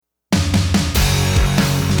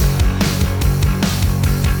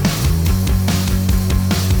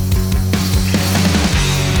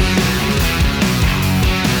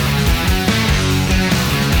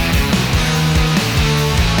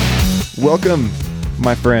Welcome,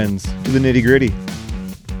 my friends, to the nitty gritty.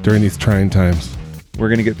 During these trying times We're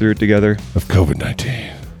going to get through it together. of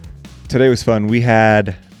COVID-19. Today was fun. We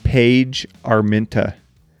had Paige Arminta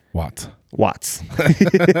Watts.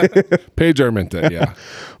 Paige Arminta, yeah.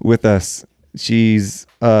 with us. She's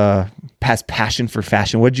has passion for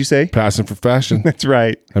fashion. What'd you say? Passion for fashion. That's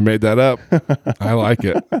right. I made that up. I like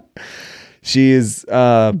it. She is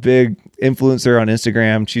a big influencer on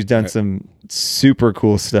Instagram. She's done some super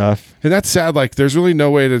cool stuff. And that's sad. Like, there's really no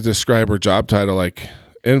way to describe her job title. Like,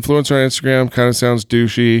 influencer on Instagram kind of sounds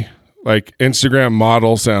douchey. Like, Instagram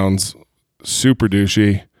model sounds super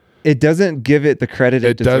douchey. It doesn't give it the credit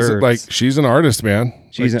it deserves. Doesn't, like, she's an artist, man.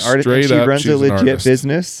 She's like, an artist. And she runs a legit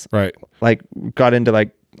business. Right. Like, got into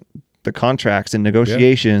like the contracts and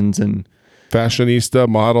negotiations and fashionista,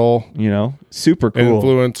 model, super cool.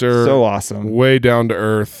 Influencer. So awesome. Way down to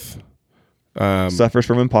earth. Suffers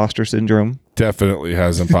from imposter syndrome. Definitely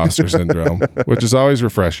has imposter syndrome, which is always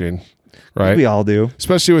refreshing, right? We all do.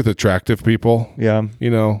 Especially with attractive people. Yeah.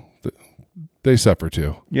 They suffer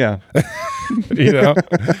too. Yeah.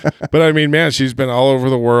 But I mean, man, she's been all over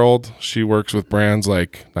the world. She works with brands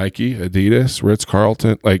like Nike, Adidas,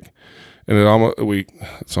 Ritz-Carlton, and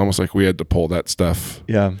it's almost like we had to pull that stuff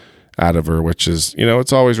out of her, which is,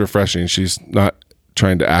 it's always refreshing. She's not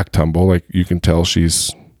trying to act humble. Like, you can tell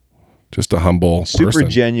she's just a humble super person.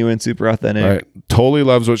 Genuine, super authentic. Right. Totally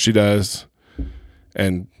loves what she does.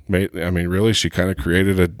 And really, she kind of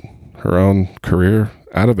created her own career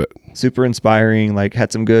out of it. Super inspiring,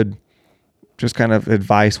 had some good just kind of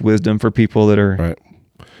advice, wisdom for people that are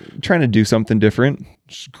trying to do something different.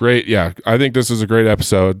 It's great. Yeah. I think this is a great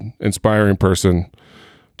episode. Inspiring person.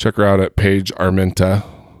 Check her out at Paige Arminta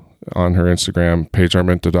on her Instagram,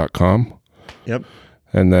 paigearminta.com. Yep.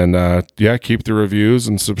 And then, keep the reviews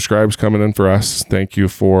and subscribes coming in for us. Thank you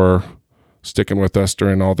for sticking with us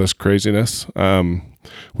during all this craziness.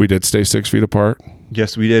 We did stay 6 feet apart.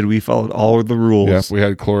 Yes, we did. We followed all of the rules. Yeah, we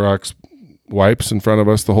had Clorox wipes in front of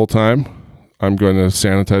us the whole time. I'm going to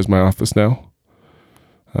sanitize my office now.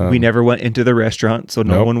 We never went into the restaurant, so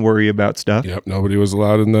no one worry about stuff. Yep, nobody was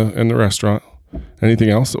allowed in the restaurant. Anything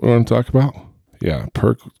else that we want to talk about? Yeah,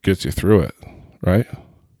 perk gets you through it, right?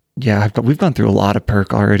 Yeah, we've gone through a lot of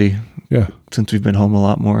perk already. Yeah, since we've been home a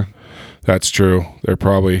lot more. That's true. It's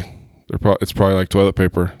probably like toilet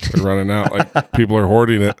paper. They're running out. Like, people are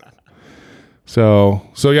hoarding it. So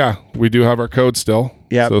yeah, we do have our code still.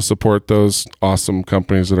 Yeah. So support those awesome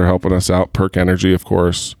companies that are helping us out. Perk Energy, of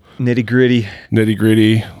course. Nitty Gritty.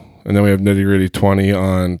 And then we have Nitty Gritty 20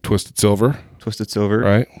 on Twisted Silver.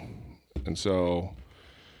 Right. And so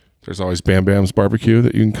there's always Bam Bam's Barbecue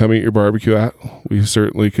that you can come eat your barbecue at. We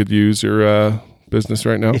certainly could use your business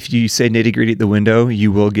right now. If you say Nitty Gritty at the window,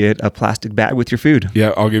 you will get a plastic bag with your food.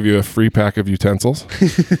 Yeah, I'll give you a free pack of utensils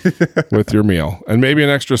with your meal. And maybe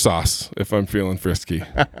an extra sauce if I'm feeling frisky.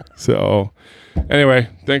 So anyway,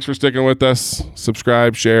 thanks for sticking with us.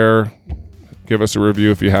 Subscribe, share, give us a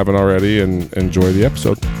review if you haven't already, and enjoy the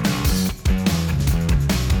episode.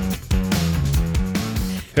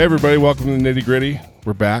 Hey everybody, welcome to the Nitty Gritty.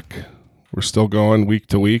 We're back. We're still going week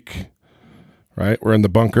to week, right? We're in the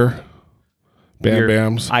bunker. Bam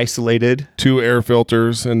Bams. Isolated. 2 air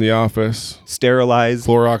filters in the office. Sterilized.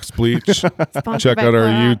 Clorox bleach. Check out our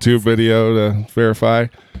YouTube video to verify.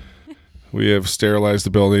 We have sterilized the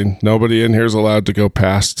building. Nobody in here is allowed to go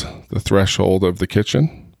past the threshold of the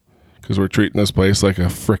kitchen because we're treating this place like a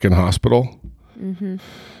freaking hospital. Mm-hmm.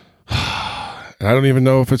 And I don't even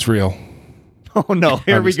know if it's real. Oh, no.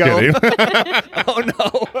 Here we go. Oh,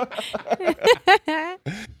 no.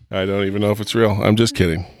 I don't even know if it's real. I'm just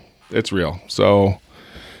kidding. It's real. So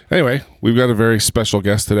anyway, we've got a very special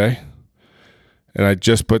guest today. And I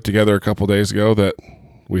just put together a couple days ago that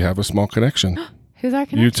we have a small connection. Who's our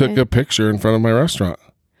connection? You took a picture in front of my restaurant.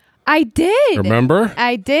 I did. Remember?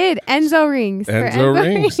 I did. Enzo rings. Enzo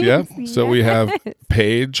rings. Yep. Yes. So we have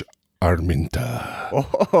Paige Arminta.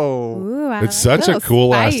 Oh. Ooh, it's such a cool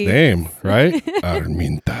last name, right?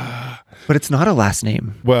 Arminta. But it's not a last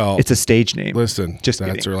name. Well, it's a stage name. Listen,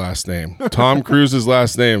 that's her last name. Tom Cruise's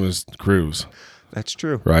last name is Cruise. That's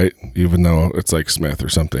true. Right? Even though it's like Smith or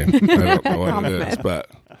something. I don't know what it is. But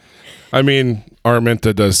I mean,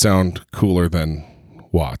 Arminta does sound cooler than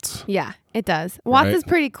Watts. Yeah, it does. Watts is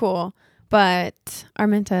pretty cool, but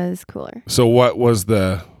Arminta is cooler. So what was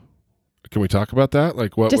can we talk about that?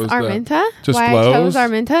 Like, what just was Arminta? Just why flows? I chose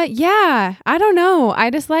Arminta? Yeah, I don't know. I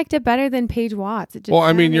just liked it better than Paige Watts. It just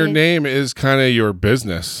I mean, your name is kind of your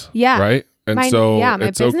business. Yeah. Right? And my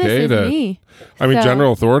it's business okay is to. Me. I mean,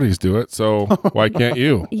 general authorities do it, so why can't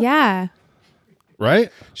you? Yeah. Right?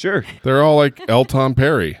 Sure. They're all like L. Tom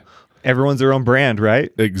Perry. Everyone's their own brand,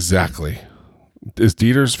 right? Exactly. Is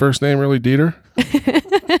Dieter's first name really Dieter? I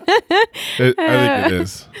think it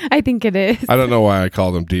is. I think it is. I don't know why I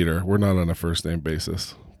called him Dieter. We're not on a first name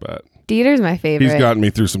basis, but Dieter's my favorite. He's gotten me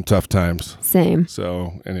through some tough times. Same.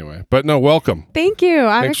 So anyway, but no, welcome. Thank you.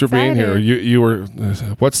 Thanks for being here. You were.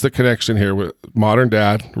 What's the connection here with Modern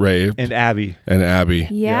Dad Rave and Abby?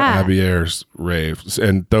 Yeah. Abby Ayers Rave,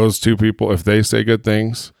 and those two people. If they say good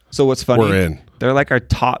things, so what's funny? We're in. They're like our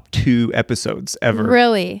top 2 episodes ever.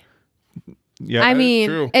 Really? Yeah. I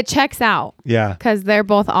mean, it checks out. Yeah. Because they're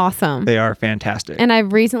both awesome. They are fantastic. And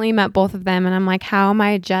I've recently met both of them, and I'm like, how am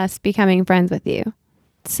I just becoming friends with you?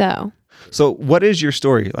 So what is your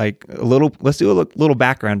story? Like let's do a little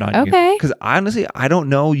background on you. Okay. Because honestly, I don't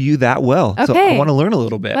know you that well. Okay. So I want to learn a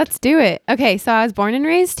little bit. Let's do it. Okay. So I was born and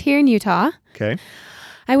raised here in Utah. Okay.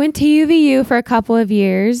 I went to UVU for a couple of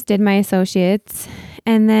years, did my associates,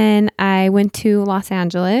 and then I went to Los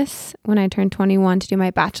Angeles when I turned 21 to do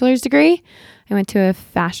my bachelor's degree. I went to a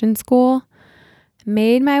fashion school.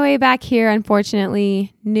 Made my way back here,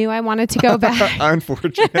 unfortunately. Knew I wanted to go back.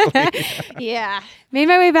 Unfortunately. Yeah. Made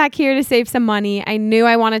my way back here to save some money. I knew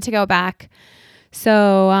I wanted to go back.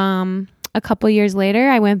 So a couple years later,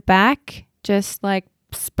 I went back, just like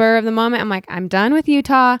spur of the moment. I'm like, I'm done with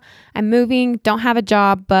Utah. I'm moving, don't have a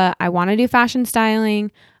job, but I want to do fashion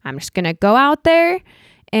styling. I'm just going to go out there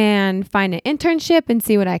and find an internship and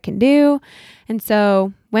see what I can do. And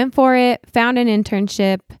so went for it, found an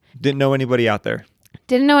internship. Didn't know anybody out there.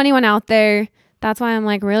 Didn't know anyone out there. That's why I'm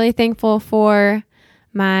like really thankful for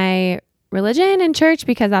my religion and church,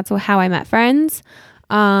 because that's how I met friends.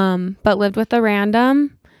 But lived with a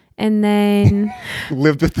random, and then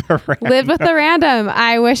lived with a random.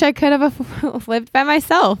 I wish I could have lived by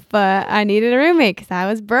myself, but I needed a roommate because I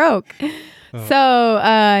was broke. Oh.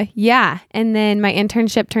 So yeah, and then my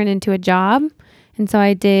internship turned into a job, and so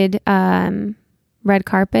I did red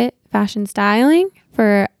carpet fashion styling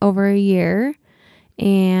for over a year.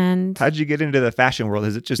 And how'd you get into the fashion world?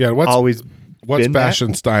 Is it just always what's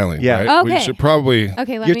fashion styling? Yeah. Right? Okay. We should probably.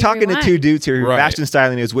 Okay. You're talking to 2 dudes here. Right. Fashion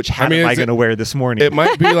styling is which hat am I going to wear this morning? It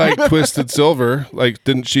might be like Twisted Silver. Like,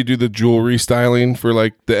 didn't she do the jewelry styling for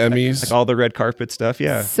like the Emmys? Like all the red carpet stuff.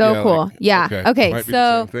 Yeah. So cool. Like, yeah. Okay.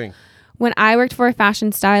 So when I worked for a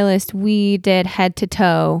fashion stylist, we did head to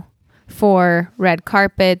toe for red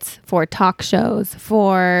carpets, for talk shows,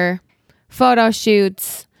 for photo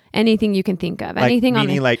shoots. Anything you can think of. Anything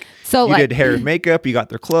meaning on like so you did hair and makeup, you got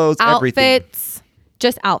their clothes, outfits, everything.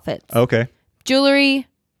 Just outfits. Okay. Jewelry,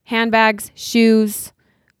 handbags, shoes.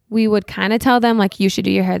 We would kind of tell them like you should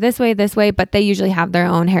do your hair this way, but they usually have their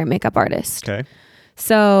own hair and makeup artist. Okay.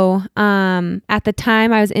 So at the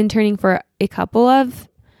time I was interning for a couple of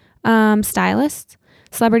stylists,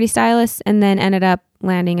 celebrity stylists, and then ended up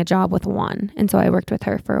landing a job with one. And so I worked with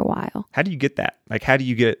her for a while. How do you get that? Like how do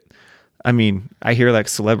you get I mean, I hear like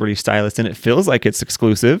celebrity stylists and it feels like it's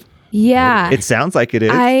exclusive. Yeah. It sounds like it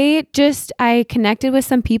is. I connected with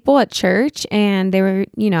some people at church, and they were,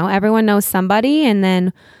 everyone knows somebody. And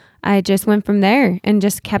then I just went from there and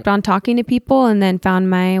just kept on talking to people, and then found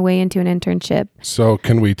my way into an internship. So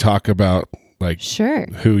can we talk about sure,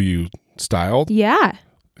 who you styled? Yeah.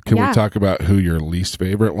 Can we talk about who your least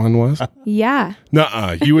favorite one was? Yeah.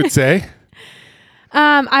 Nuh-uh. You would say?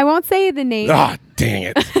 I won't say the name. Ah,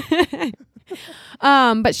 dang it.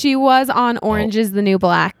 But she was on Orange is the New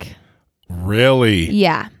Black. Really?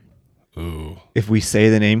 Yeah. Ooh. If we say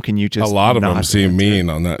the name, can you just a lot of them seem mean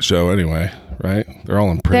on that show anye, right? They're all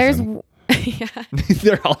in prison. Yeah.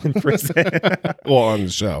 They're all in prison. Well, on the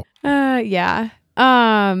show. Yeah.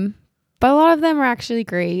 But a lot of them are actually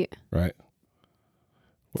great. Right.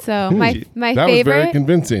 So my favorite. That was very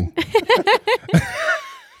convincing.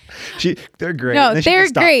 They're great. No, they're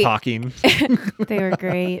great. Talking. They were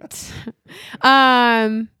great.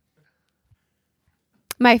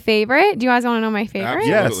 My favorite? Do you guys want to know my favorite?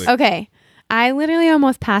 Yes. Okay. I literally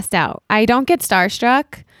almost passed out. I don't get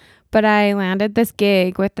starstruck, but I landed this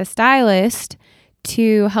gig with the stylist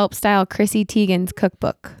to help style Chrissy Teigen's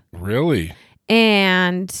cookbook. Really?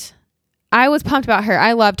 And I was pumped about her.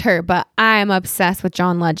 I loved her, but I'm obsessed with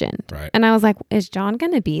John Legend. Right. And I was like, is John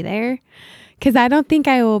going to be there? Because I don't think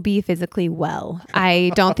I will be physically well.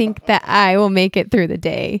 I don't think that I will make it through the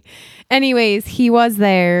day. Anyways, he was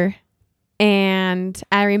there. And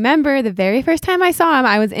I remember the very first time I saw him,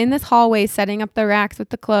 I was in this hallway setting up the racks with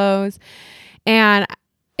the clothes. And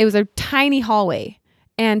it was a tiny hallway.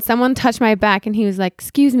 And someone touched my back and he was like,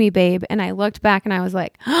 "Excuse me, babe." And I looked back and I was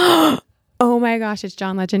like, oh my gosh, it's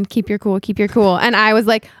John Legend. Keep your cool. Keep your cool. And I was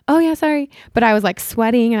like, oh yeah, sorry. But I was like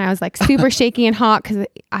sweating and I was like super shaky and hot because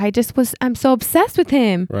I'm so obsessed with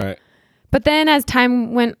him. Right. But then as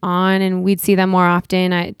time went on and we'd see them more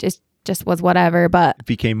often, I just was whatever. But it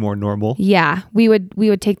became more normal. Yeah, we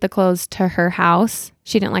would take the clothes to her house.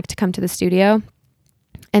 She didn't like to come to the studio.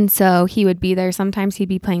 And so he would be there. Sometimes he'd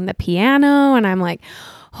be playing the piano and I'm like,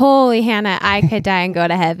 holy Hannah, I could die and go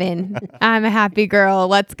to heaven. I'm a happy girl.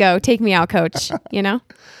 Let's go. Take me out, coach. You know?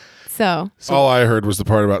 So all I heard was the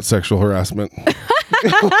part about sexual harassment.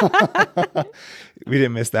 We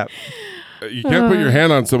didn't miss that. You can't put your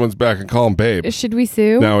hand on someone's back and call them babe. Should we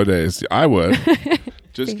sue? Nowadays, I would.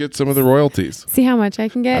 Just get some of the royalties. See how much I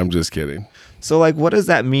can get? I'm just kidding. So like, what does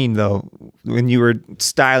that mean though? When you were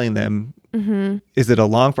styling them, is it a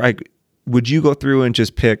long, would you go through and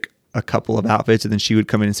just pick a couple of outfits and then she would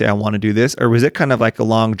come in and say, I want to do this? Or was it kind of like a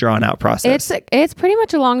long drawn out process? It's pretty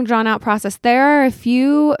much a long drawn out process. There are a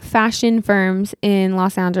few fashion firms in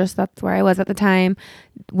Los Angeles, that's where I was at the time,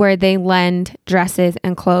 where they lend dresses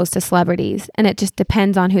and clothes to celebrities. And it just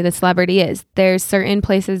depends on who the celebrity is. There's certain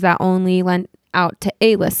places that only lend out to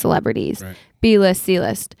A-list celebrities, right. B-list,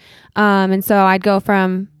 C-list. And so I'd go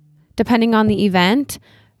from, depending on the event,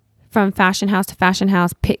 from fashion house to fashion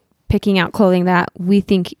house, picking out clothing that we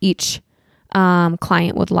think each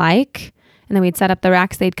client would like. And then we'd set up the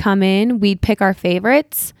racks. They'd come in. We'd pick our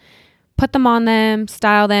favorites, put them on them,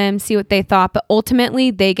 style them, see what they thought. But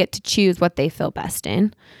ultimately, they get to choose what they feel best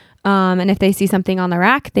in. And if they see something on the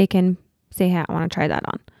rack, they can say, hey, I want to try that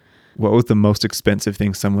on. What was the most expensive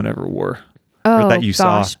thing someone ever wore? Oh, or that you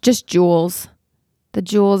saw? Just jewels. The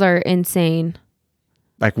jewels are insane.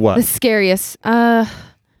 Like what? The scariest. Like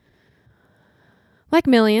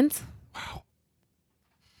millions. Wow.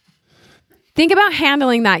 Think about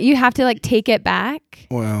handling that. You have to like take it back.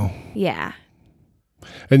 Wow. Yeah.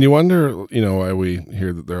 And you wonder, why we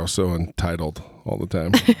hear that they're all so entitled all the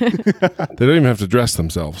time. They don't even have to dress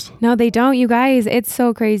themselves. No, they don't, you guys. It's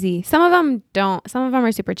so crazy. Some of them don't. Some of them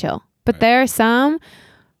are super chill. But there are some,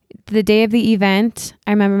 the day of the event,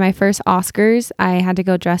 I remember my first Oscars, I had to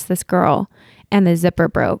go dress this girl and the zipper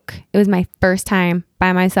broke. It was my first time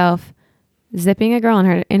by myself zipping a girl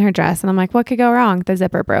in her dress. And I'm like, what could go wrong? The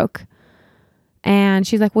zipper broke. And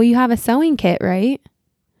she's like, well, you have a sewing kit, right?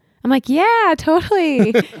 I'm like, yeah,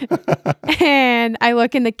 totally. And I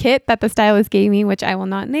look in the kit that the stylist gave me, which I will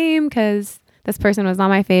not name because this person was not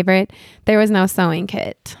my favorite. There was no sewing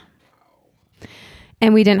kit.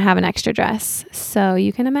 And we didn't have an extra dress. So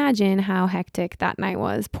you can imagine how hectic that night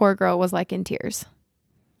was. Poor girl was like in tears.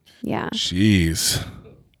 Yeah. Jeez.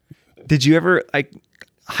 Did you ever, like,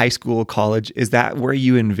 high school, college, is that where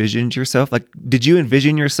you envisioned yourself? Like, did you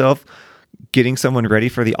envision yourself getting someone ready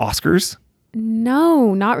for the Oscars?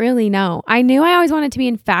 No, not really. No. I knew I always wanted to be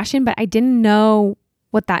in fashion, but I didn't know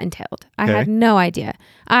what that entailed. I had no idea.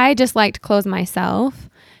 I just liked clothes myself.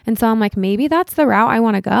 And so I'm like, maybe that's the route I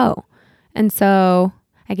want to go. And so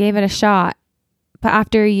I gave it a shot. But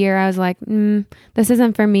after a year, I was like, this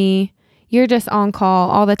isn't for me. You're just on call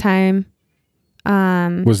all the time.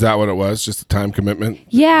 Was that what it was? Just a time commitment?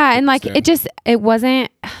 Yeah. And like, it wasn't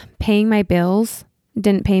paying my bills. It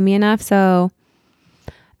didn't pay me enough. So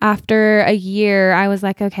after a year, I was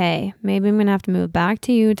like, okay, maybe I'm going to have to move back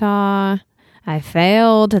to Utah. I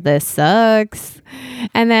failed. This sucks.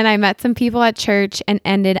 And then I met some people at church and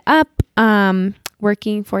ended up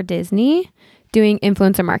working for Disney doing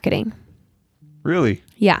influencer marketing. Really?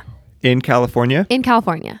 Yeah. In California? In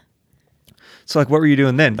California. So like, what were you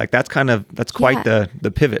doing then? Like, that's quite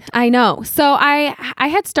the pivot. I know. So I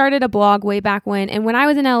had started a blog way back when, and when I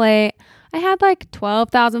was in LA, I had like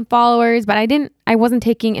 12,000 followers, but I wasn't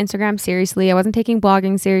taking Instagram seriously. I wasn't taking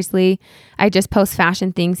blogging seriously. I just post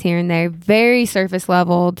fashion things here and there, very surface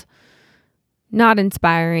leveled, not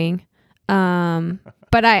inspiring.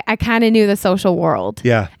 But I kind of knew the social world.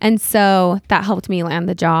 Yeah. And so that helped me land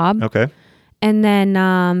the job. Okay. And then,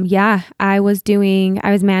 I was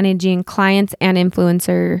managing clients and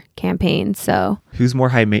influencer campaigns. So who's more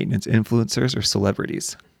high maintenance, influencers or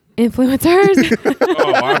celebrities? Influencers.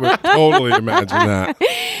 Oh, I would totally imagine that.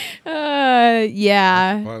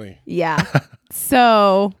 Yeah. That's funny. Yeah.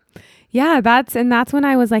 So that's when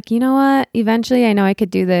I was like, you know what? Eventually I know I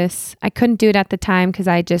could do this. I couldn't do it at the time because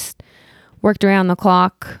I just worked around the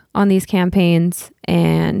clock on these campaigns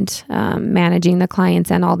and managing the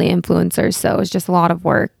clients and all the influencers. So it was just a lot of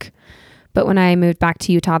work. But when I moved back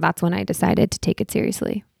to Utah, that's when I decided to take it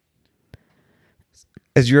seriously.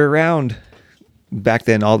 As you're around back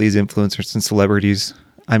then, all these influencers and celebrities,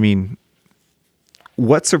 I mean,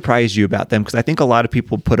 what surprised you about them? Because I think a lot of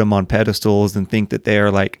people put them on pedestals and think that they are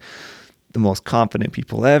like the most confident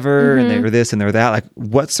people ever, and they're this and they're that. Like,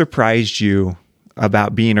 what surprised you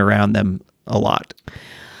about being around them a lot?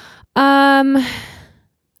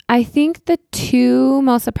 I think the two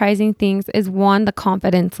most surprising things is one, the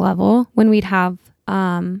confidence level when we'd have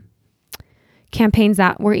campaigns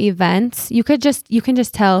that were events. You can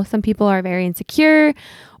just tell some people are very insecure,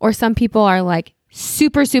 or some people are like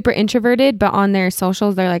super, super introverted, but on their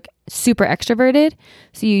socials, they're like super extroverted.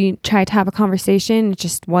 So you try to have a conversation. It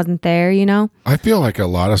just wasn't there, you know? I feel like a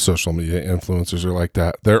lot of social media influencers are like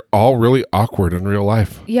that. They're all really awkward in real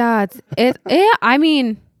life. Yeah. I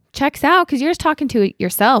mean, checks out because you're just talking to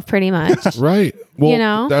yourself pretty much. Right. Well, you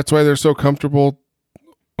know? That's why they're so comfortable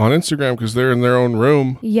on Instagram, because they're in their own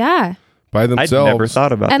room. Yeah. By themselves. I never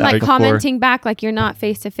thought about and that. And like before. commenting back, like you're not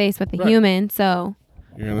face to face with a human. So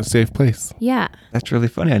you're in a safe place. Yeah. That's really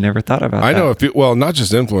funny. I never thought about that. I know well, not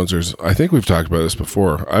just influencers. I think we've talked about this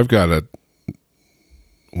before. I've got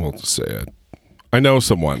we'll just say it. I know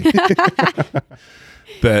someone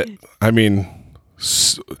that, I mean,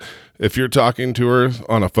 if you're talking to her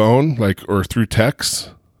on a phone, like, or through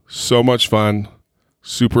text, so much fun,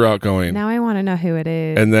 super outgoing. Now I want to know who it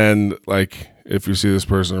is. And then, like, if you see this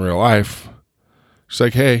person in real life, she's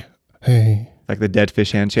like, hey. Like the dead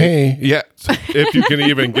fish handshake. Hey, yeah. If you can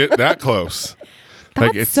even get that close.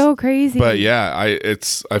 That's like, so crazy. But yeah,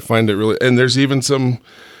 I find it really, and there's even some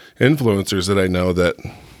influencers that I know that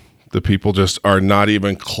the people just are not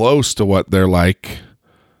even close to what they're like.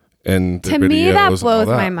 And to me, that blows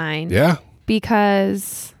my mind. Yeah.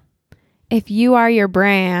 Because if you are your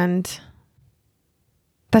brand,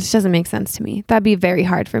 that just doesn't make sense to me. That'd be very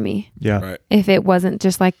hard for me. Yeah. Right. If it wasn't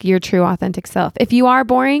just like your true authentic self. If you are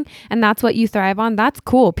boring and that's what you thrive on, that's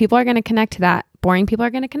cool. People are going to connect to that. Boring people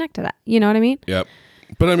are going to connect to that. You know what I mean? Yep.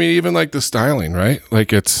 But I mean, even like the styling, right?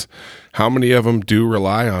 Like, it's how many of them do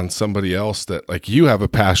rely on somebody else that, like, you have a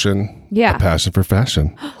passion. Yeah. A passion for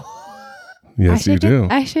fashion. Yes, you do.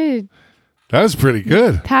 I should. That was pretty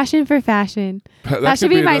good. Passion for fashion. That should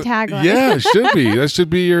be my tagline. Yeah, it should be. That should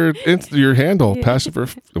be your handle. Passion for.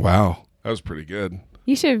 Wow, that was pretty good.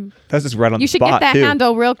 You should. That's just right on the spot. You should get that too.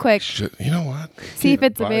 handle real quick. You know what? See if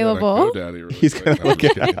it's available. He's gonna look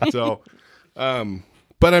it up. So,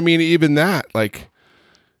 but I mean, even that, like,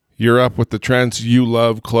 you're up with the trends. You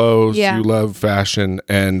love clothes. Yeah. You love fashion,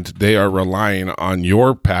 and they are relying on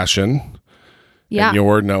your passion. Yeah. And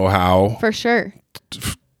your know-how. For sure.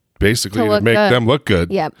 Basically, to make them look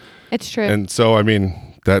good. Yep. It's true. And so, I mean,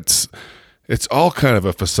 it's all kind of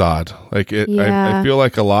a facade. Like, I feel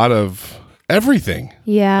like a lot of everything.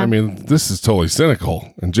 Yeah. I mean, this is totally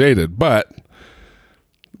cynical and jaded, but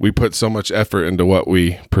we put so much effort into what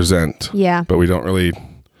we present. Yeah. But we don't really,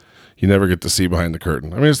 you never get to see behind the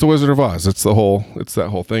curtain. I mean, it's the Wizard of Oz. It's that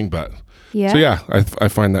whole thing. But yeah. So yeah, I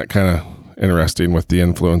find that kind of interesting with the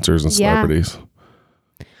influencers and celebrities.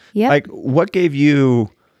 Yeah. Like, what gave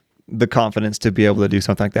you the confidence to be able to do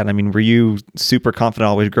something like that? I mean, were you super confident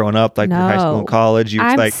always growing up, like through high school and college?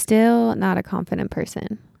 I'm still not a confident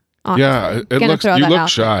person. Honestly. Yeah, you look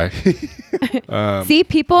shy. See,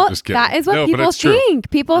 people, that is what people think.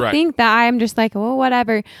 People think that I'm just like, well,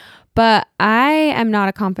 whatever. But I am not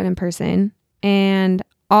a confident person. And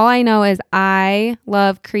all I know is I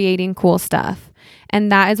love creating cool stuff.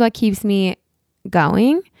 And that is what keeps me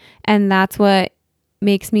going. And that's what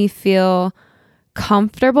makes me feel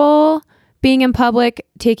comfortable being in public.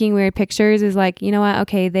 Taking weird pictures is like, you know what?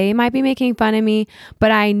 Okay, they might be making fun of me, but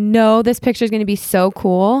I know this picture is going to be so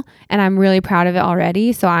cool and I'm really proud of it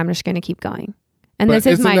already. So I'm just going to keep going. And this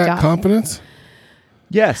is my job. Confidence?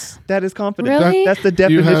 Yes, that is confidence. Really? That's the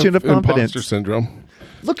definition of confidence. Imposter syndrome.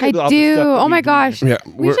 Look I at all do. the stuff that Oh we my do. gosh. Yeah,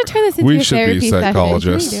 we should turn this into a therapy be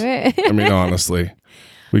psychologists. session. Can we do it? I mean, honestly,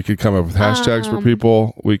 we could come up with hashtags for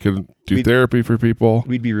people. We could do therapy for people.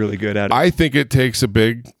 We'd be really good at it. I think it takes a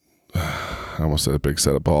big, I almost said a big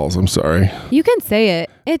set of balls. I'm sorry. You can say it.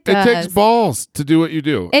 It does. It takes balls to do what you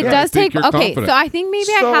do. It does take. Okay, confident. so I think maybe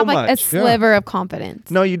I So have like a much. sliver of confidence.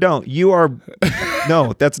 No, you don't. You are.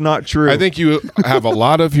 No, that's not true. I think you have a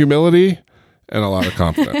lot of humility and a lot of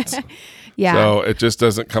confidence. Yeah. So it just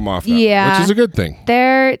doesn't come off that, Yeah. which is a good thing.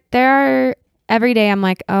 There are every day I'm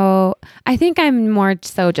like, oh, I think I'm more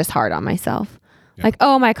so just hard on myself. Yeah. Like,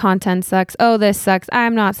 oh, my content sucks. Oh, this sucks.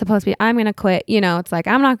 I'm not supposed to be. I'm gonna quit. You know, it's like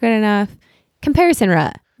I'm not good enough. Comparison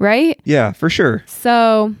rut, right? Yeah, for sure.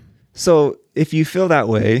 So if you feel that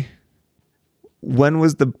way,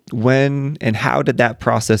 when and how did that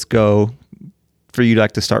process go for you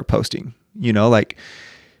to start posting? You know, like,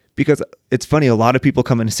 because it's funny, a lot of people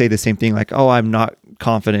come in and say the same thing, like, oh, I'm not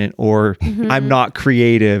confident, or I'm not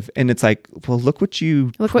creative. And it's like, well, look what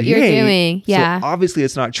you're doing. Yeah. So obviously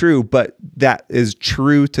it's not true, but that is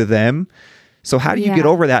true to them. So how do you get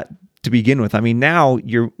over that to begin with. I mean, now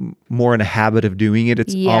you're more in a habit of doing it.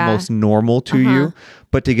 It's almost normal to you.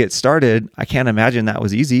 But to get started, I can't imagine that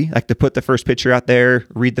was easy. Like to put the first picture out there,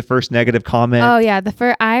 read the first negative comment. Oh yeah,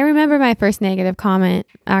 I remember my first negative comment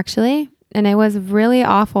actually, and it was really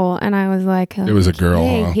awful. And I was like, it was a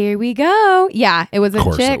girl. Huh? Here we go. Yeah, it was a chick.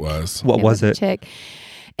 Of course it was. What was it? Chick.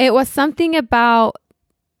 It was something about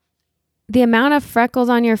the amount of freckles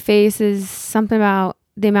on your face is something about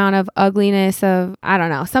the amount of ugliness of, I don't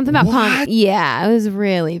know, something about yeah, it was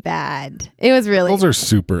really bad. It was really. Those are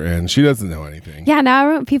super in. She doesn't know anything. Yeah,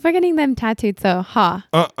 now people are getting them tattooed. So,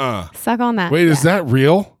 suck on that. Wait, is that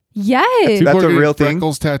real? Yes. That's a real thing.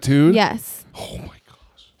 Freckles tattooed. Yes. Oh my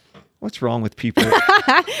gosh. What's wrong with people?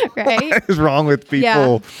 Right? What is wrong with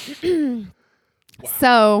people? Yeah.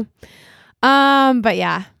 So, but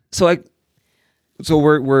yeah. So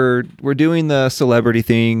we're doing the celebrity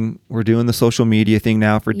thing. We're doing the social media thing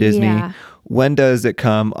now for Disney. Yeah. When does it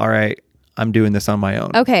come? All right, I'm doing this on my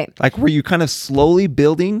own. Okay. Like, were you kind of slowly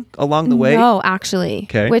building along the way? No, actually.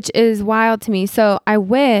 Okay. Which is wild to me. So I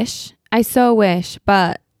so wish,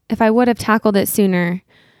 but if I would have tackled it sooner,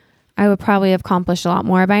 I would probably have accomplished a lot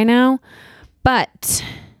more by now. But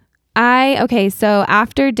so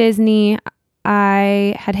after Disney,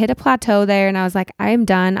 I had hit a plateau there and I was like, I'm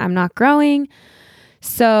done. I'm not growing.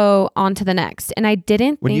 So on to the next. And I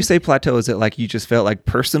didn't When you say plateau, is it like you just felt like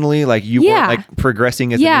personally, like you weren't like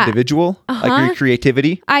progressing as an individual? Like your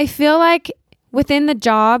creativity? I feel like within the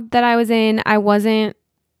job that I was in,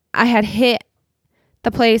 I had hit the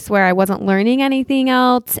place where I wasn't learning anything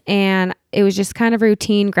else. And it was just kind of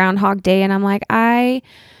routine Groundhog Day. And I'm like, I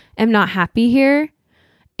am not happy here.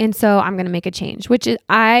 And so I'm going to make a change, which is,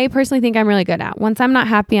 I personally think I'm really good at. Once I'm not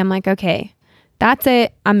happy, I'm like, okay, that's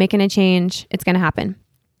it. I'm making a change. It's going to happen.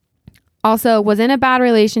 Also, was in a bad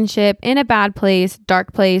relationship, in a bad place,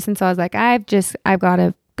 dark place. And so I was like, I've got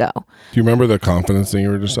to go. Do you remember the confidence thing you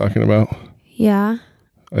were just talking about? Yeah.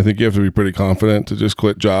 I think you have to be pretty confident to just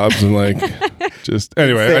quit jobs and like just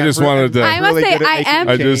anyway. I just wanted to. I must say I am.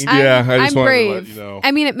 I just I'm wanted brave. to let you know.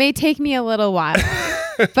 I mean, it may take me a little while,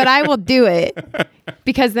 but I will do it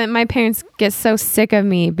because then my parents get so sick of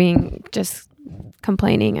me being just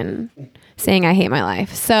complaining and saying I hate my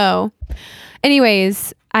life. So,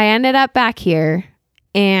 anyways, I ended up back here,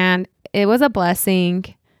 and it was a blessing.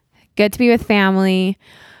 Good to be with family,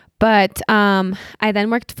 but I then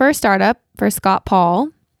worked for a startup for Scott Paul.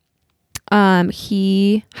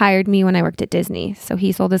 He hired me when I worked at Disney. So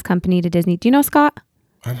he sold his company to Disney. Do you know Scott?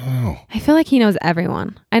 I don't know. I feel like he knows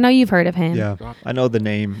everyone. I know you've heard of him. Yeah. I know the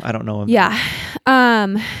name. I don't know him. Yeah.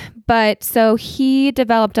 But so he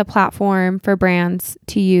developed a platform for brands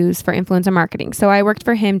to use for influencer marketing. So I worked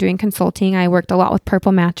for him doing consulting. I worked a lot with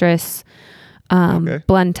Purple Mattress,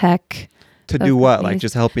 Blend Tech. To do what? Like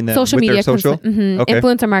just helping them social with media their social? Okay.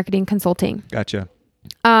 Influencer marketing consulting. Gotcha.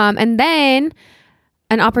 And then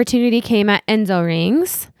an opportunity came at Enzo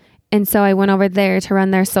Rings. And so I went over there to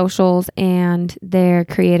run their socials and their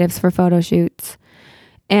creatives for photo shoots.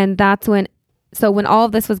 And that's when all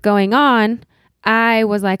of this was going on, I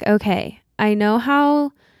was like, okay, I know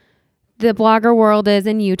how the blogger world is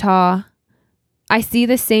in Utah. I see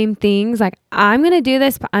the same things. Like, I'm going to do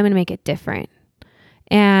this, but I'm going to make it different.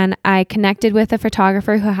 And I connected with a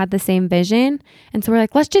photographer who had the same vision. And so we're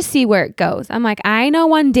like, let's just see where it goes. I'm like, I know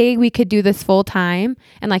one day we could do this full time.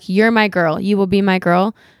 And like, you're my girl. You will be my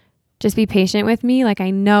girl. Just be patient with me. Like, I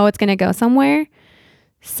know it's going to go somewhere.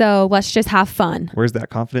 So let's just have fun. Where's that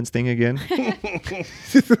confidence thing again? You're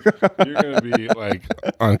going to be like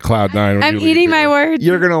on cloud nine. I'm eating my words.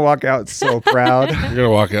 You're going to walk out so proud. You're going to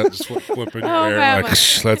walk out just flipping your hair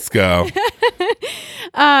like, let's go.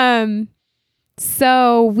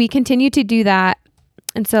 So we continued to do that.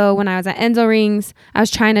 And so when I was at Enzo Rings, I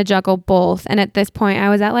was trying to juggle both. And at this point, I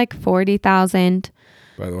was at like 40,000.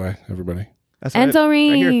 By the way, everybody. That's Enzo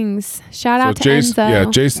Rings. Right, shout out to Jason, Enzo. Yeah,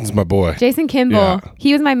 Jason's my boy. Jason Kimball. Yeah.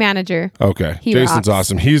 He was my manager. Okay. Jason's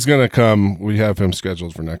awesome. He's going to come. We have him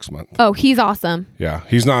scheduled for next month. Oh, he's awesome. Yeah.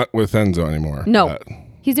 He's not with Enzo anymore. No.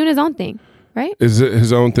 He's doing his own thing, right? Is it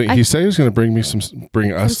his own thing? He said he was going to bring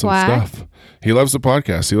us some stuff. He loves the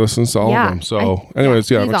podcast. He listens to all of them. So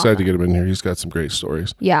anyways, I'm excited to get him in here. He's got some great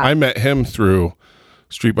stories. Yeah. I met him through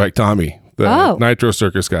Street Bike Tommy, the Nitro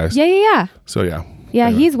Circus guys. Yeah. So yeah.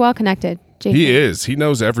 Yeah, he's well connected. Jason. He is. He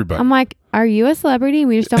knows everybody. I'm like, are you a celebrity?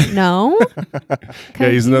 We just don't know. Yeah,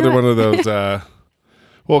 he's another one of those,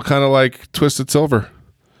 kind of like Twisted Silver.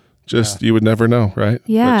 Just, you would never know, right?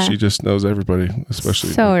 Yeah. But she just knows everybody,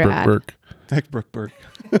 especially so Brooke Burke. Heck, Brooke Burke.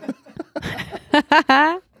 But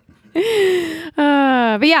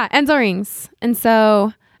yeah, Enzo Rings. And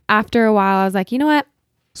so after a while, I was like, you know what?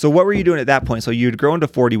 So what were you doing at that point? So you'd grown to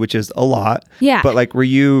 40, which is a lot. Yeah. But like, were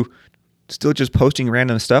you still just posting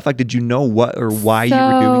random stuff? Like, did you know what or why you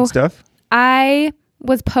were doing stuff? I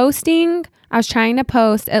was trying to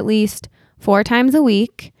post at least 4 times a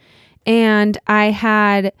week. And I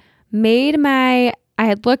had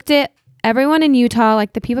looked at everyone in Utah,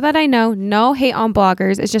 like the people that I know, no hate on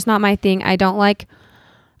bloggers. It's just not my thing.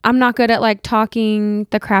 I'm not good at like talking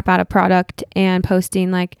the crap out of product and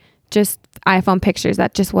posting like just iPhone pictures.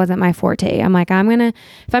 That just wasn't my forte. I'm like, if I'm going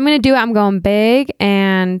to do it, I'm going big.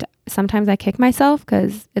 And sometimes I kick myself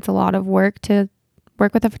because it's a lot of work to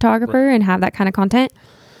work with a photographer and have that kind of content.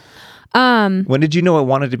 When did you know it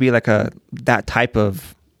wanted to be like that type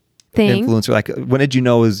of thing? Influencer? Like, when did you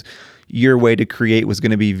know your way to create was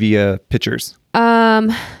going to be via pictures?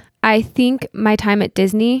 I think my time at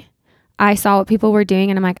Disney, I saw what people were doing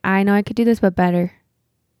and I'm like, I know I could do this, but better.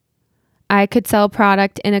 I could sell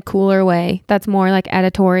product in a cooler way. That's more like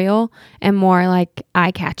editorial and more like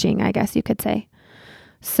eye-catching, I guess you could say.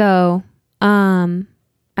 So, I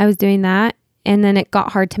was doing that. And then it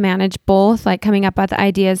got hard to manage both, like coming up with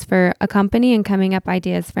ideas for a company and coming up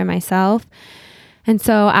ideas for myself. And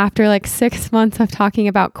so after like 6 months of talking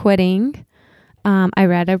about quitting, I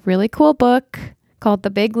read a really cool book called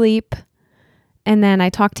The Big Leap. And then I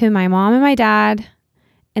talked to my mom and my dad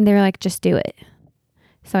and they were like, just do it.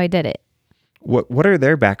 So I did it. What are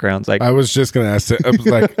their backgrounds like? I was just going to ask. I was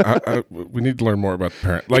like, we need to learn more about the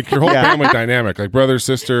parent, like your whole family dynamic, like brothers,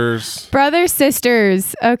 sisters. Brothers,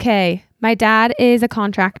 sisters. Okay. My dad is a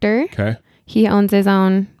contractor. Okay. He owns his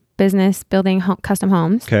own business building custom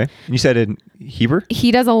homes. Okay. You said in Heber?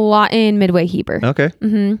 He does a lot in Midway Heber. Okay.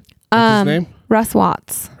 Mm-hmm. What's his name? Russ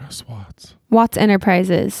Watts. Russ Watts. Watts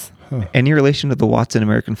Enterprises. Huh. Any relation to the Watts in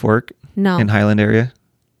American Fork? No. In Highland area?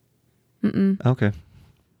 Mm-mm. Okay.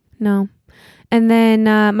 No. And then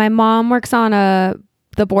my mom works on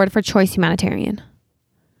the board for Choice Humanitarian.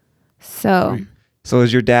 So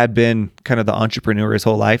has your dad been kind of the entrepreneur his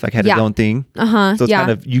whole life? Like had his own thing? Uh-huh. So it's kind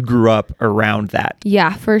of, you grew up around that.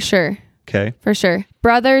 Yeah, for sure. Okay. For sure.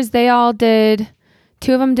 Brothers, they all did,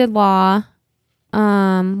 2 of them did law.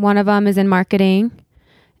 One of them is in marketing.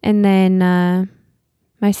 And then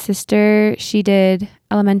my sister, she did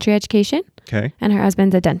elementary education. Okay. And her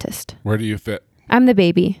husband's a dentist. Where do you fit? I'm the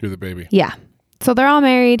baby. You're the baby. Yeah. So they're all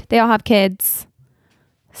married. They all have kids.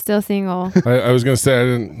 Still single. I was going to say I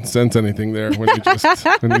didn't sense anything there when you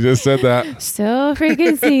just said that. Still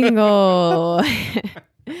freaking single.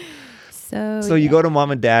 So you go to mom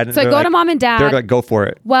and dad. So I go to mom and dad. They're like, go for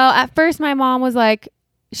it. Well, at first my mom was like,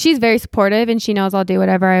 she's very supportive and she knows I'll do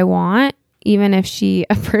whatever I want, even if she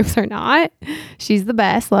approves or not. She's the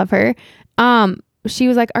best. Love her. She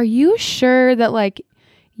was like, are you sure that like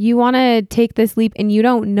you want to take this leap and you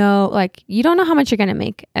don't know how much you're going to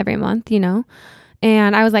make every month, you know?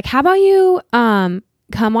 And I was like, how about you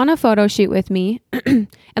come on a photo shoot with me and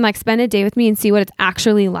like spend a day with me and see what it's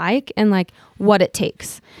actually like and like what it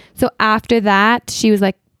takes. So after that, she was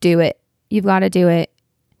like, do it. You've got to do it.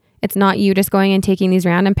 It's not you just going and taking these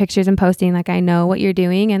random pictures and posting. Like, I know what you're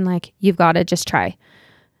doing and like, you've got to just try.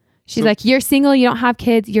 She's like, you're single. You don't have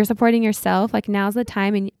kids. You're supporting yourself. Like, now's the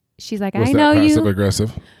time. And she's like, I know you. Passive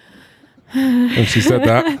aggressive? And she said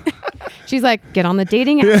that? She's like, get on the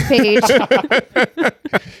dating app page.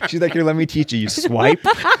 She's like, here, let me teach you. You swipe.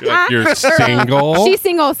 You're single? She's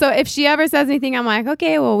single. So if she ever says anything, I'm like,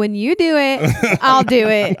 okay, well, when you do it, I'll do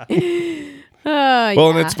it.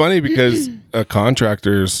 And it's funny because a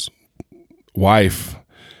contractor's wife,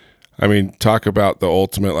 I mean, talk about the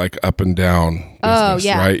ultimate like up and down business,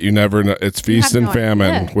 right? You never know. It's feast and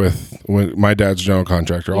famine when my dad's a general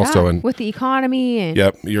contractor also. And with the economy. And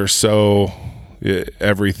yep. You're so...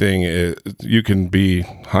 everything is, you can be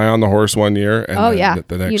high on the horse one year and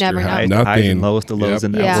the next year have nothing. Highs and lows to lows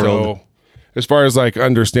in that world. So as far as like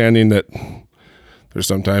understanding that there's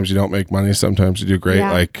sometimes you don't make money, sometimes you do great.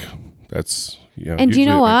 Like that's, and do you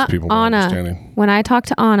know what? Anna, when I talked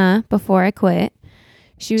to Anna before I quit,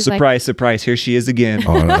 she was surprise, here she is again.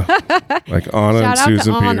 Anna. Like Anna and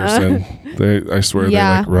Susan Peterson. I swear they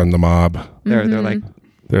like run the mob. They're like,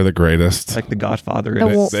 they're the greatest. Like the Godfather.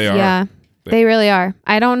 They are. Yeah. They really are.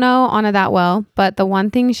 I don't know Anna that well, but the one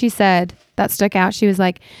thing she said that stuck out, she was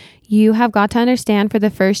like, you have got to understand for the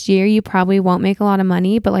first year, you probably won't make a lot of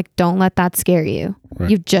money, but like, don't let that scare you. Right.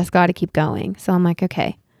 You've just got to keep going. So I'm like,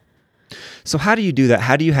 okay. So how do you do that?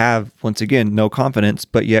 How do you have, once again, no confidence,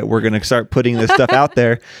 but yet we're going to start putting this stuff out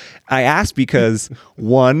there? I ask because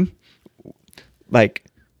one, like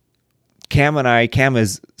Cam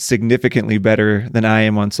is significantly better than I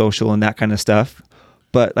am on social and that kind of stuff.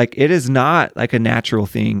 But like, it is not like a natural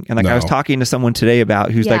thing. And like I was talking to someone today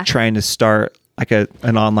about who's like trying to start like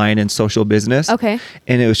an online and social business. Okay.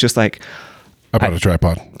 And it was just like, I bought a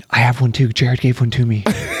tripod. I have one too. Jared gave one to me.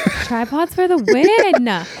 Tripods for the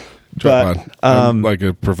win. Tripod. I'm like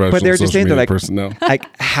a professional but they're just social saying media that, like, person now. Like,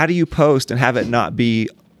 how do you post and have it not be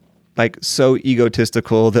like so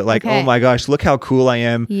egotistical that like, oh my gosh, look how cool I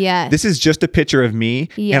am. Yes. This is just a picture of me.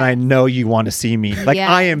 Yes. And I know you want to see me. Like, Yes.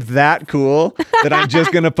 I am that cool that I'm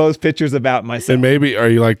just going to post pictures about myself. And maybe, are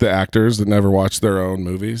you like the actors that never watch their own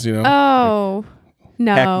movies, you know? Oh,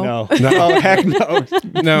 no. Heck no. No, heck no.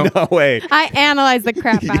 No. No way. I analyze the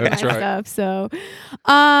crap out of my That's right. stuff. So,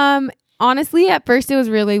 honestly, at first it was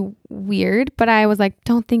really weird, but I was like,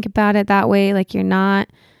 don't think about it that way. Like, you're not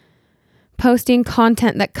posting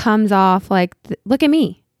content that comes off like, look at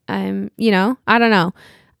me. I'm, I don't know.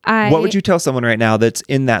 What would you tell someone right now that's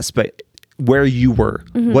in that space where you were?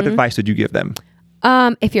 Mm-hmm. What advice would you give them?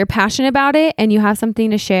 If you're passionate about it and you have something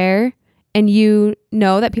to share and you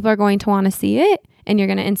know that people are going to want to see it and you're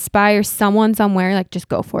going to inspire someone somewhere, like, just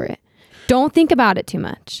go for it. Don't think about it too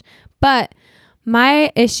much. But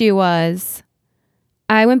my issue was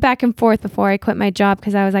I went back and forth before I quit my job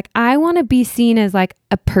because I was like, I want to be seen as like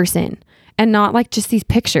a person and not like just these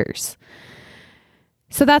pictures.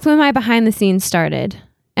 So that's when my behind the scenes started.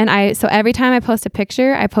 And so every time I post a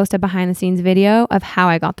picture, I post a behind the scenes video of how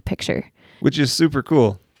I got the picture. Which is super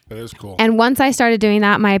cool. That is cool. And once I started doing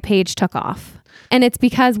that, my page took off. And it's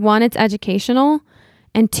because, one, it's educational,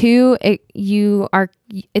 and two,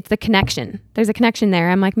 it's the connection. There's a connection there.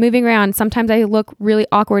 I'm like moving around. Sometimes I look really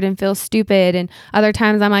awkward and feel stupid, and other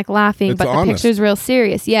times I'm like laughing, but the picture's real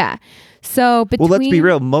serious. Yeah. So well, let's be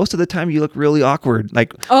real. Most of the time, you look really awkward.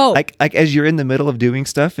 Like as you're in the middle of doing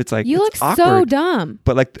stuff, it's like you look awkward. So dumb.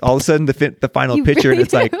 But like all of a sudden, the final You picture, really and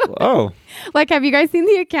it's like, oh, like, have you guys seen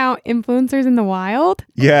the account Influencers in the Wild?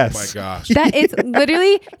 Yes. Oh my gosh. That it's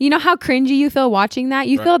literally, you know how cringy you feel watching that?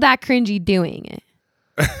 You feel that cringy doing it.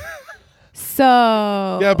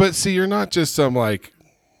 So yeah, but see, you're not just some like,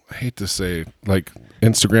 I hate to say, like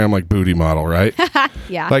Instagram like booty model, right?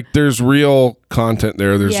 Yeah. Like there's real content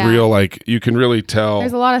there. There's real, like, you can really tell.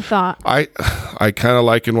 There's a lot of thought. I kind of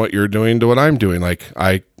liken what you're doing to what I'm doing. Like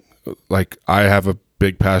I have a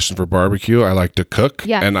big passion for barbecue. I like to cook,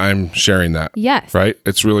 Yes. and I'm sharing that. Yes. Right?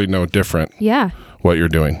 It's really no different. Yeah. What you're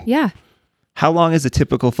doing. Yeah. How long is a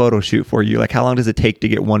typical photo shoot for you? Like, how long does it take to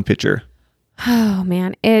get one picture? Oh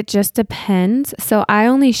man, it just depends. So I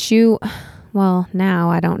only shoot, well,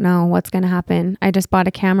 now I don't know what's going to happen. I just bought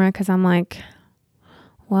a camera because I'm like,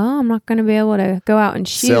 well, I'm not going to be able to go out and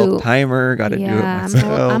shoot. Self timer, got to do it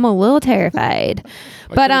myself. I'm a little terrified.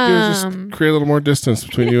 But just create a little more distance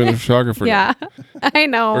between you and the photographer. Yeah, I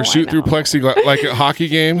know. Or shoot through plexiglass, like at hockey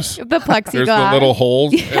games. The plexiglass. There's the little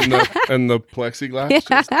holes in the plexiglass. Yeah.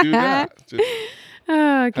 Just do that. Just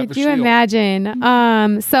could you imagine?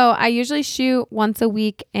 So I usually shoot once a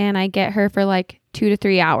week, and I get her for like 2 to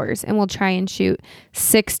 3 hours, and we'll try and shoot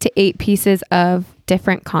 6 to 8 pieces of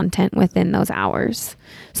different content within those hours.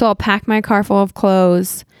 So I'll pack my car full of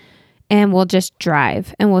clothes, and we'll just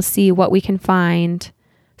drive, and we'll see what we can find.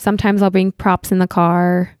 Sometimes I'll bring props in the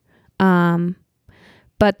car.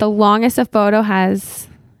 But the longest a photo has,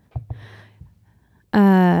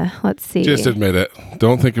 let's see. Just admit it.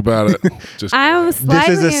 Don't think about it. Just this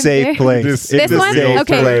is a safe place. This one?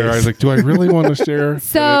 Okay. I was like, do I really want to share?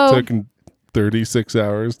 So and it took 36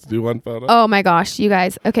 hours to do one photo. Oh my gosh, you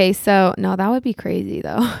guys. Okay, so no, that would be crazy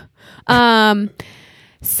though.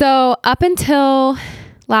 So up until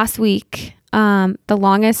last week, the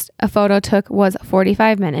longest a photo took was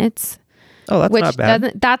 45 minutes. Oh, that's not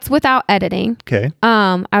bad. That's without editing. Okay.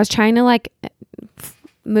 I was trying to like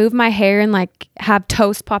move my hair and like have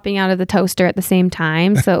toast popping out of the toaster at the same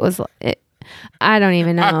time. So it was, I don't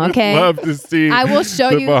even know. I would okay. love to see. I will show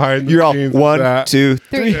you. Behind the You're all scenes 1, 2,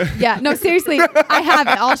 3. Yeah. No, seriously. I have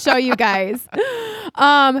it. I'll show you guys.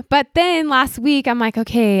 But then last week I'm like,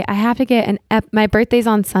 okay, I have to get my birthday's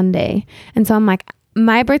on Sunday. And so I'm like,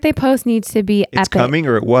 my birthday post needs to be It's epic. coming,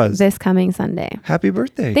 or it was? This coming Sunday. Happy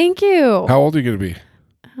birthday. Thank you. How old are you going to be?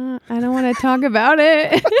 I don't want to talk about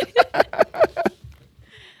it.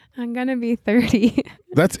 I'm going to be 30.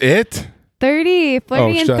 That's it? 30,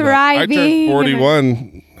 flirty and shut up. thriving. I turned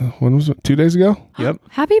 41. When was it? 2 days ago? Yep.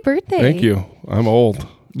 Happy birthday. Thank you. I'm old.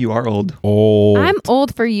 You are old. Old. I'm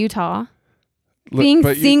old for Utah. Being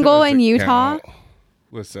But single in doesn't Utah. count.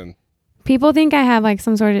 Listen. People think I have like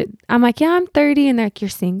some sort of, I'm like, yeah, I'm 30. And they're like, you're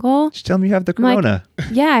single? Just tell me you have the I'm like, corona.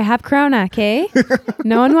 Yeah, I have corona, okay?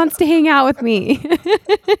 No one wants to hang out with me.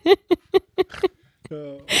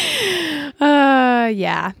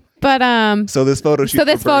 Yeah. But so this photo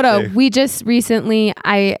shoot. we just recently,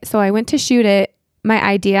 I went to shoot it my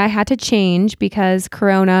idea I had to change because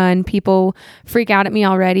Corona and people freak out at me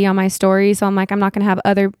already on my story. So I'm like, I'm not going to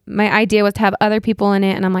have my idea was to have other people in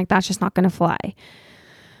it. And I'm like, that's just not going to fly.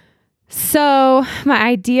 So my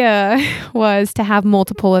idea was to have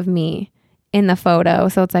multiple of me in the photo.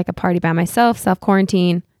 So it's like a party by myself,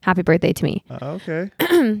 self-quarantine, happy birthday to me. Okay.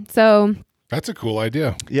 So that's a cool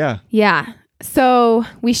idea. Yeah. Yeah. So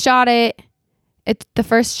we shot it. The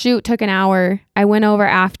first shoot took an hour. I went over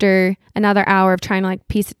after another hour of trying to like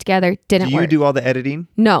piece it together. Didn't work. Do you do all the editing?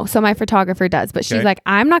 No. So my photographer does, but she's like,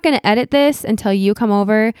 I'm not going to edit this until you come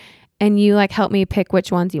over and you like help me pick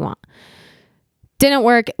which ones you want. Didn't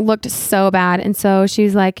work. Looked so bad. And so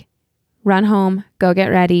she's like, run home, go get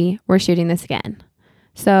ready. We're shooting this again.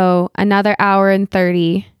 So another hour and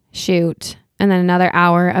 30 shoot, and then another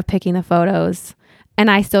hour of picking the photos.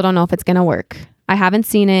 And I still don't know if it's going to work. I haven't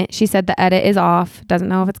seen it. She said the edit is off. Doesn't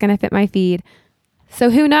know if it's going to fit my feed. So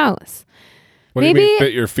who knows? What do you mean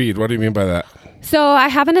fit your feed? What do you mean by that? So I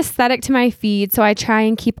have an aesthetic to my feed. So I try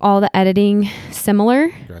and keep all the editing similar.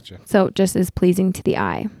 Gotcha. So it just is pleasing to the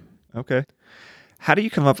eye. Okay. How do you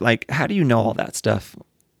come up, how do you know all that stuff?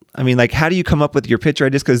 I mean, how do you come up with your picture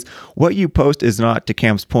ideas? Because what you post is not, to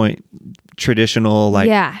Cam's point, traditional,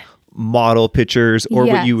 model pictures or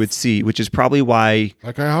what you would see, which is probably why...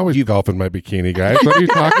 I always golf in my bikini, guys. What are you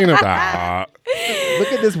talking about?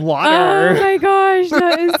 Look at this water. Oh my gosh,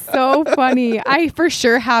 that is so funny. I for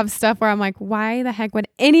sure have stuff where I'm like, why the heck would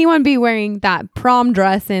anyone be wearing that prom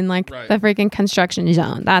dress in the freaking construction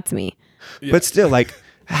zone? That's me. Yeah. But still,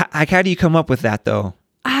 how do you come up with that though?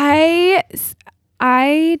 I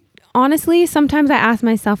honestly, sometimes I ask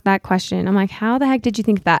myself that question. I'm like, how the heck did you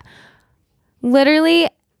think of that? Literally,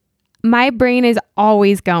 my brain is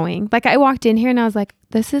always going. I walked in here and I was like,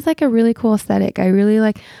 this is a really cool aesthetic. I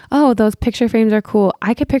really those picture frames are cool.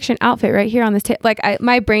 I could picture an outfit right here on this table.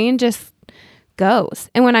 My brain just goes.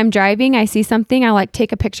 And when I'm driving, I see something, I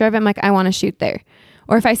take a picture of it. I'm like, I want to shoot there.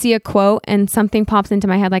 Or if I see a quote and something pops into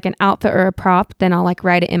my head, like an outfit or a prop, then I'll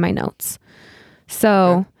write it in my notes.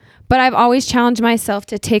 So, but I've always challenged myself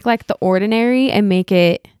to take the ordinary and make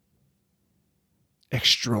it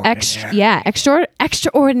extraordinary.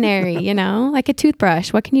 Extraordinary, like a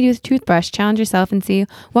toothbrush. What can you do with a toothbrush? Challenge yourself and see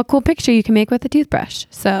what cool picture you can make with a toothbrush.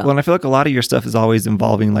 So, and I feel like a lot of your stuff is always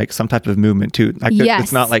involving some type of movement too.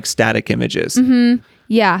 It's not static images. Mm-hmm.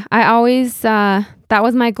 Yeah, I always that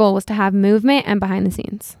was my goal, was to have movement and behind the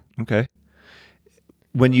scenes. Okay.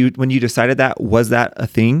 When you decided that, was that a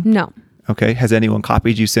thing? No. Okay. Has anyone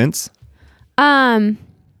copied you since? I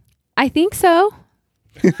think so.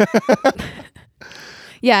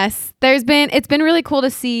 Yes, it's been really cool to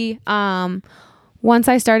see. Once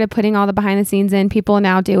I started putting all the behind the scenes in, people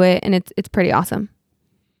now do it, and it's pretty awesome.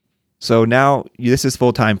 So now this is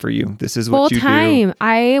full time for you. This is what you do. Full time.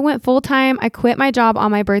 I went full time. I quit my job on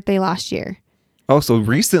my birthday last year. Oh, so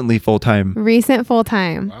recently full time. Recent full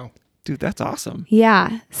time. Wow. Dude, that's awesome.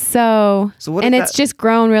 Yeah. So what and it's just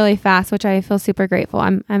grown really fast, which I feel super grateful.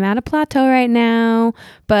 I'm at a plateau right now,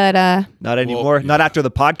 but not anymore. Not after the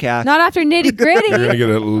podcast. Not after nitty gritty. You're gonna get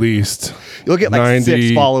at least you'll get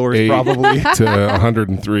 6 followers probably to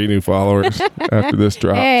 103 new followers after this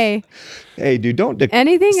drop. Hey, dude, don't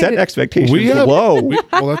anything set expectations low.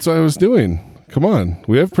 Well, that's what I was doing. Come on,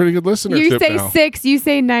 we have pretty good listenership. You say now. 6, you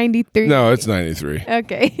say 93. No, it's 93.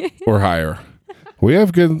 Okay. Or higher. We have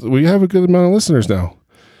a good amount of listeners now.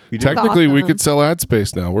 Technically, we could sell ad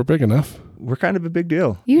space now. We're big enough. We're kind of a big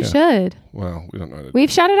deal. You should. Well, we don't know how to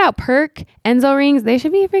We've shouted out Perk, Enzo Rings. They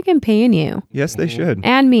should be freaking paying you. Yes, they should.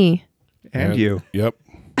 And me. And you. Yep.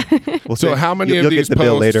 So how many of you'll these get the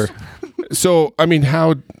bill posts, later? So, I mean,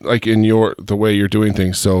 how, in the way you're doing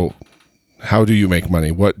things, so how do you make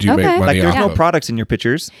money? What do you make money there's off no products in your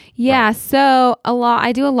pictures. Yeah, right. So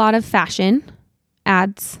I do a lot of fashion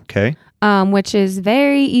ads. Okay. Which is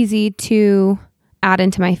very easy to add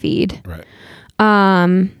into my feed. Right.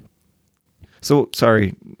 So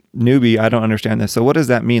sorry, newbie, I don't understand this. So what does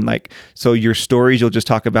that mean? So your stories, you'll just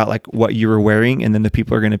talk about what you were wearing, and then the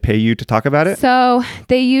people are going to pay you to talk about it? So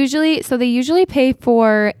they usually pay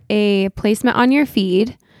for a placement on your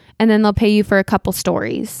feed, and then they'll pay you for a couple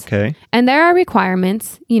stories. Okay. And there are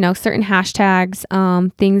requirements, certain hashtags,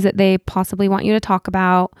 things that they possibly want you to talk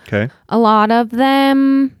about. Okay. A lot of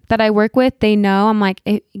them that I work with, they know I'm like,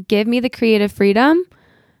 give me the creative freedom.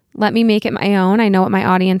 Let me make it my own. I know what my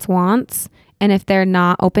audience wants. And if they're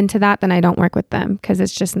not open to that, then I don't work with them, because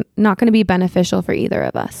it's just not going to be beneficial for either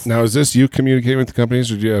of us. Now, is this you communicating with the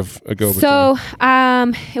companies, or do you have a go-between? So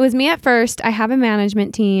it was me at first. I have a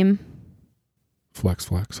management team.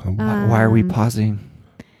 Flex. Why are we pausing?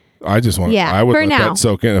 I just want. Yeah, I would for let now. that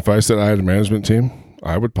soak in. If I said I had a management team,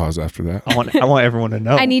 I would pause after that. I want everyone to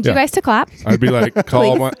know. I need you guys to clap. I'd be like,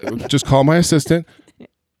 call my assistant.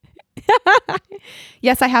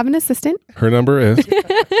 Yes, I have an assistant. Her number is.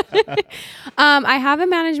 I have a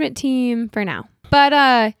management team for now.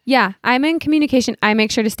 But yeah, I'm in communication. I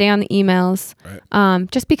make sure to stay on the emails. Right.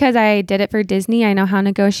 Just because I did it for Disney, I know how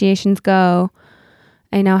negotiations go.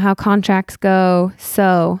 I know how contracts go.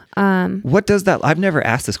 So, what does that? I've never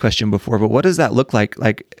asked this question before, but what does that look like?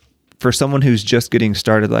 Like for someone who's just getting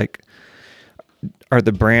started, like, do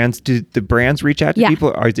the brands reach out to people?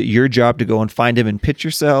 Or is it your job to go and find them and pitch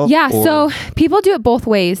yourself? Yeah. So people do it both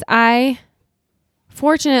ways.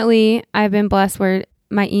 Fortunately, I've been blessed where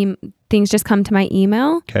my things just come to my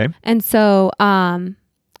email. Okay. And so,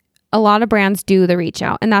 a lot of brands do the reach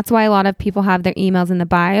out, and that's why a lot of people have their emails in the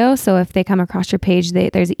bio. So if they come across your page,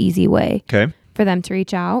 there's an easy way for them to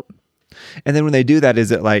reach out. And then when they do that,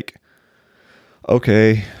 is it like,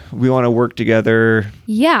 okay, we want to work together?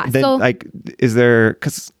 Yeah. Then, so like, is there,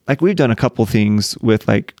 cause like we've done a couple things with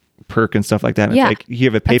like Perk and stuff like that. Yeah. Like you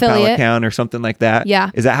have a PayPal affiliate account or something like that.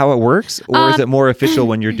 Yeah. Is that how it works? Or is it more official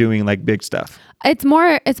when you're doing like big stuff? It's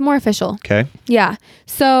more official. Okay. Yeah.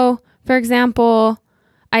 So for example,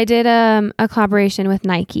 I did a collaboration with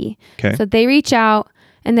Nike. Okay. So they reach out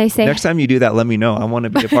and they say, next time you do that, let me know. I want to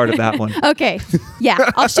be a part of that one. Okay. Yeah.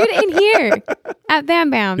 I'll shoot it in here at Bam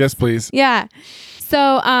Bam. Yes, please. Yeah.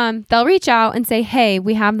 So they'll reach out and say, hey,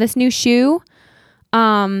 we have this new shoe.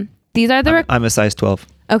 These are the... I'm a size 12.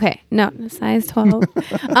 Okay. No, size 12.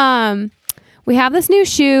 We have this new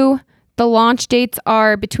shoe. The launch dates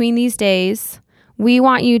are between these days. We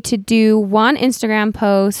want you to do 1 Instagram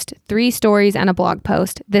post, 3 stories, and a blog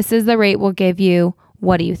post. This is the rate we'll give you.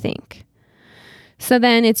 What do you think? So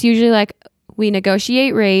then it's usually like we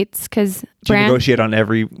negotiate rates because negotiate on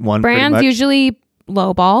every one. Brands usually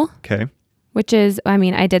lowball. Okay. Which is, I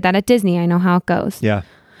mean, I did that at Disney. I know how it goes. Yeah.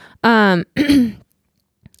 And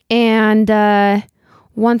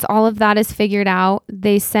once all of that is figured out,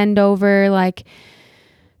 they send over like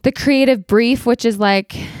the creative brief, which is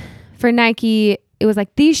like for Nike, it was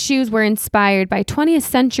like, these shoes were inspired by 20th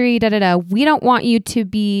century, We don't want you to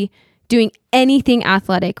be doing anything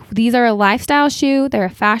athletic. These are a lifestyle shoe. They're a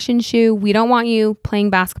fashion shoe. We don't want you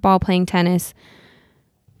playing basketball, playing tennis.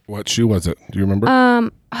 What shoe was it? Do you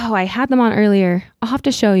remember? I had them on earlier. I'll have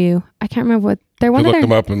to show you. I can't remember what they're. Look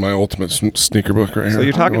them up in my ultimate sneaker book right here. So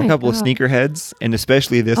you're talking a couple of sneakerheads, and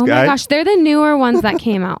especially this guy. Oh my gosh, they're the newer ones that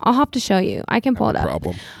came out. I'll have to show you. I can pull it up.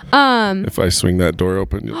 Problem. If I swing that door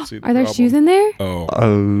open, you'll see. Are there shoes in there?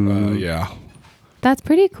 Yeah. That's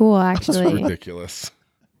pretty cool, actually. That's ridiculous.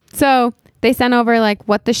 So they sent over like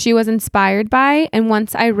what the shoe was inspired by, and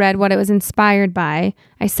once I read what it was inspired by,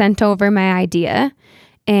 I sent over my idea,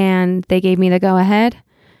 and they gave me the go ahead.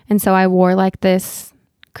 And so I wore like this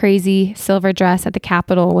crazy silver dress at the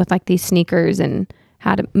Capitol with like these sneakers and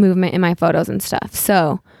had a movement in my photos and stuff.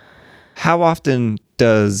 So how often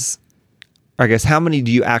how many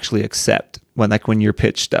do you actually accept when you're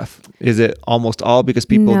pitch stuff? Is it almost all because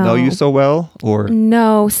people know you so well, or?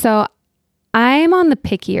 No. So I'm on the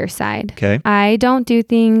pickier side. Okay. I don't do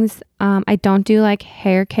things. I don't do like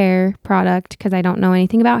hair care product because I don't know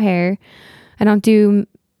anything about hair. I don't do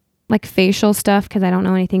like facial stuff because I don't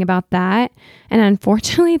know anything about that. And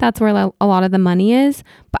unfortunately, that's where a lot of the money is.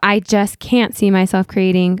 But I just can't see myself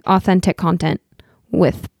creating authentic content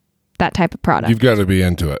with that type of product. You've got to be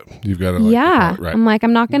into it. You've got to right. I'm like,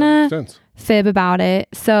 I'm not going to fib about it.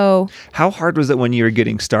 So how hard was it when you were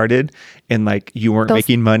getting started and like you weren't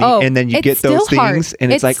making money and then you get those things hard.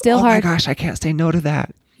 And it's like, still oh hard. my gosh, I can't say no to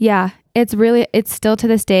that. Yeah. It's still to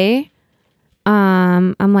this day.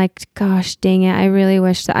 I'm like, gosh, dang it. I really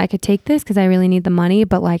wish that I could take this because I really need the money,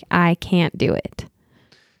 but like, I can't do it.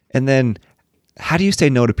 And then how do you say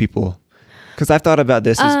no to people? Because I've thought about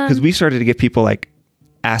this because we started to get people like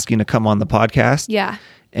asking to come on the podcast. Yeah.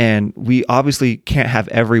 And we obviously can't have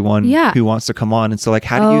everyone who wants to come on. And so like,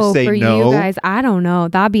 how do you say for no? You guys, I don't know.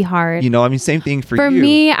 That'd be hard. I mean, same thing for you. For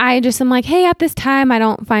me, I just am like, hey, at this time, I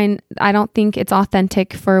don't think it's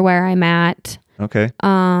authentic for where I'm at. Okay.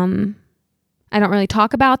 I don't really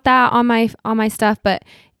talk about that on my stuff, but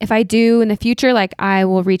if I do in the future, like I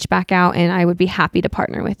will reach back out and I would be happy to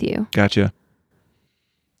partner with you. Gotcha.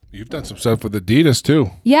 You've done some stuff with Adidas too.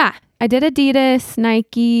 Yeah, I did Adidas,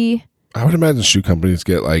 Nike. I would imagine shoe companies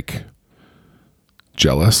get like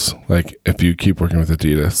jealous. Like if you keep working with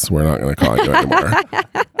Adidas, we're not going to call you anymore.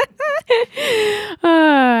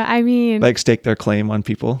 I mean, like stake their claim on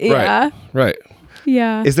people. Yeah. Right.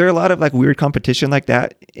 Yeah. Is there a lot of like weird competition like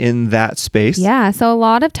that in that space? Yeah. So a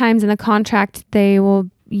lot of times in the contract, you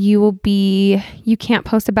can't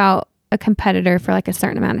post about a competitor for like a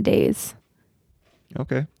certain amount of days.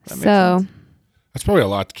 Okay. That makes So sense. That's probably a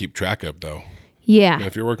lot to keep track of, though. yeah.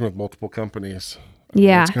 If you're working with multiple companies,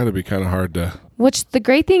 Yeah. it's got to be kind of hard to. Which the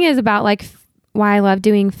great thing is about like why I love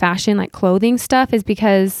doing fashion, like clothing stuff, is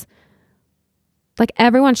because like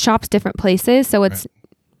everyone shops different places. So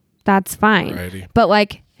that's fine. Variety. But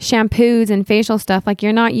like shampoos and facial stuff, like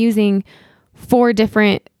you're not using 4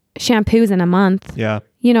 different shampoos in a month. Yeah.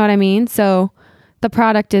 You know what I mean? So the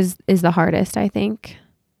product is the hardest, I think.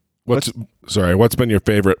 What's been your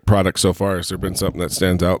favorite product so far? Has there been something that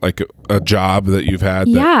stands out, like a job that you've had?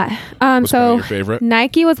 Yeah. So your favorite?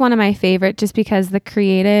 Nike was one of my favorite, just because the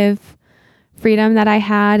creative freedom that I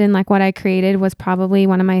had and like what I created was probably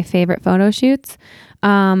one of my favorite photo shoots.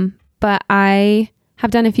 But I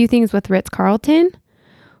have done a few things with Ritz-Carlton,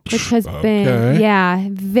 which has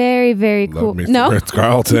been, very, very cool. No,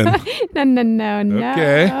 Ritz-Carlton. no.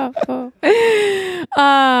 Okay.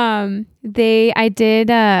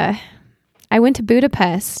 I went to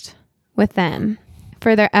Budapest with them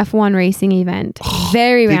for their F1 racing event.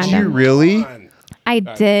 Very Did random. you really? I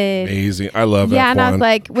did. Amazing. I love F1. Yeah, and I was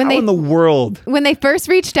like, How in the world? when they first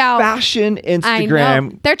reached out, Fashion I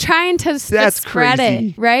Instagram. know, they're trying to That's spread crazy.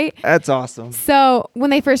 it, right? That's awesome. So when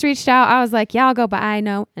they first reached out, I was like, yeah, I'll go, but I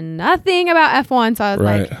know nothing about F1. So I was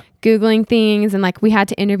like Googling things, and like we had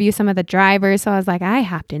to interview some of the drivers. So I was like, I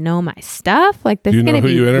have to know my stuff. Like this is going to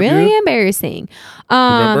be really embarrassing.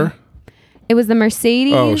 Remember? It was the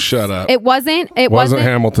Mercedes. Oh, shut up. It wasn't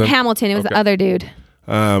Hamilton. Hamilton. It was the other dude.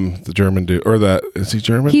 The German dude, is he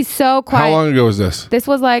German? He's so quiet. How long ago was this? This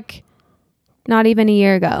was like not even a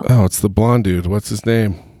year ago. Oh, it's the blonde dude. What's his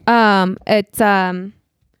name? It's Not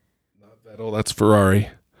Vettel. That's Ferrari.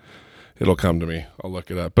 It'll come to me. I'll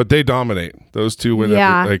look it up. But they dominate. Those two win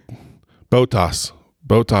like Bottas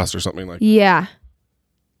or something like that. Yeah.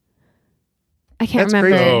 I can't remember.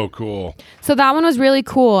 crazy. Oh, cool. So that one was really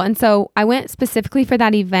cool. And so I went specifically for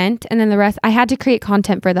that event. And then the rest, I had to create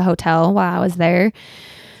content for the hotel while I was there.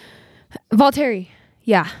 Voltaire.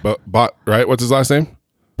 Yeah. Right? What's his last name?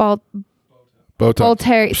 Bottas.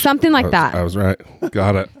 Voltaire. Something like that. I was right.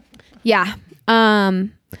 Got it. Yeah.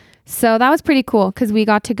 So that was pretty cool because we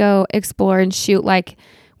got to go explore and shoot. Like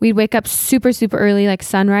we'd wake up super, super early, like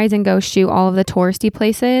sunrise, and go shoot all of the touristy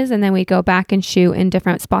places. And then we'd go back and shoot in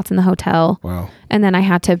different spots in the hotel. Wow. And then I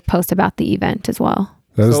had to post about the event as well.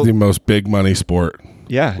 That is the most big money sport.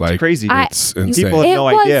 Yeah, like, it's crazy. It's insane. People have no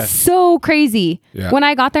idea. It was so crazy. Yeah. When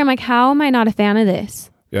I got there, I'm like, how am I not a fan of this?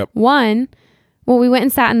 Yep. One, we went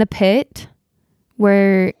and sat in the pit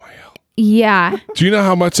where... Yeah. Do you know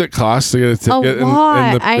how much it costs to get a ticket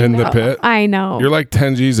in the pit? I know. You're like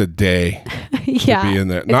 10 G's a day to be in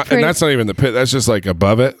there. And that's not even the pit. That's just like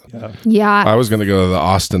above it. Yeah. I was going to go to the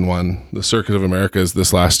Austin one, the Circuit of Americas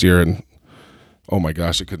this last year. And oh my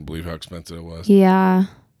gosh, I couldn't believe how expensive it was. Yeah.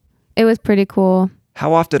 It was pretty cool.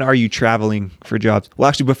 How often are you traveling for jobs? Well,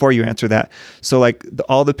 actually, before you answer that, so like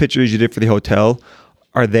all the pictures you did for the hotel,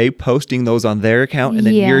 are they posting those on their account and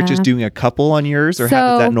then you're just doing a couple on yours, or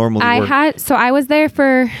how does that normally work? I was there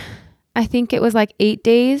for, I think it was like 8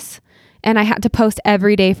 days, and I had to post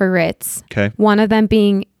every day for Ritz. Okay. One of them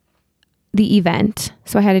being the event.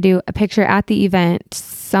 So I had to do a picture at the event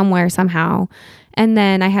somewhere, somehow. And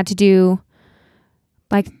then I had to do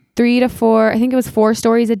like 3 to 4, I think it was 4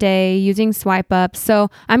 stories a day using swipe ups. So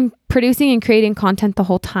I'm producing and creating content the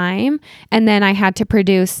whole time. And then I had to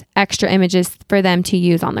produce extra images for them to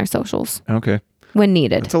use on their socials. Okay. When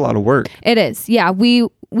needed. That's a lot of work. It is. Yeah.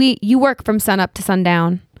 You work from sun up to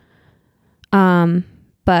sundown.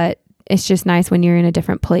 But it's just nice when you're in a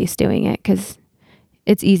different place doing it, because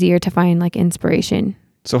it's easier to find like inspiration.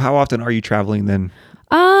 So how often are you traveling then?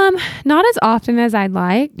 Not as often as I'd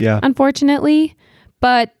like. Yeah. Unfortunately.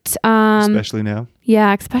 But especially now.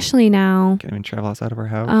 Yeah, especially now. Can't even travel outside of our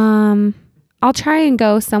house. I'll try and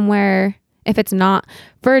go somewhere if it's not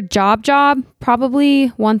for a job,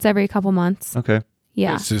 probably once every couple months. Okay.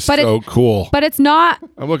 Yeah. It's just cool. But it's not.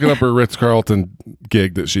 I'm looking up her Ritz-Carlton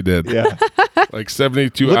gig that she did. Yeah. Like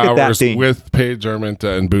 72 hours with Paige,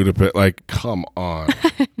 Arminta, and Budapest. Like, come on.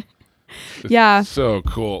 Yeah. So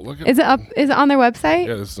cool. Look at Is it up? Is it on their website?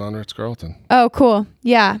 Yeah, this is on Ritz-Carlton. Oh, cool.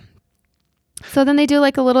 Yeah. So then they do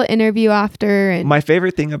like a little interview after. And my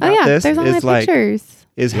favorite thing about this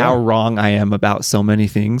is how wrong I am about so many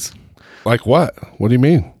things. Like what? What do you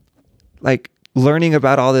mean? Like learning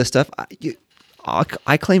about all this stuff.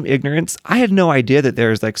 I claim ignorance. I had no idea that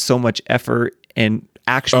there's like so much effort and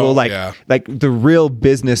actual like the real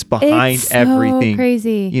business behind it's so everything.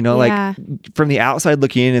 Crazy. You know, like from the outside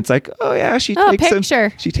looking in, it's like, oh yeah, she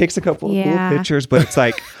takes a couple of cool pictures, but it's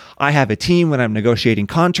like I have a team when I'm negotiating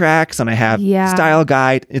contracts, and I have style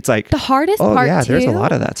guide. It's like the hardest part there's a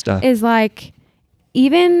lot of that stuff. Is like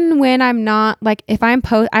even when I'm not like, if I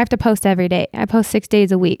have to post every day. I post 6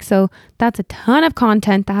 days a week. So that's a ton of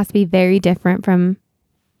content that has to be very different from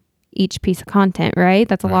each piece of content, right?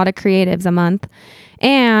 That's a lot of creatives a month.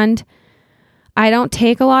 And I don't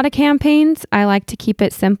take a lot of campaigns. I like to keep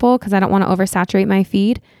it simple because I don't want to oversaturate my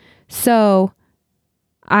feed. So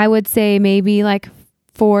I would say maybe like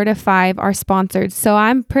 4 to 5 are sponsored. So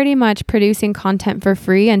I'm pretty much producing content for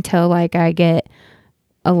free until like I get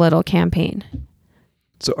a little campaign.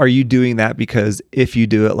 So are you doing that because if you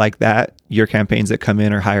do it like that, your campaigns that come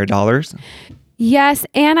in are higher dollars? Yes.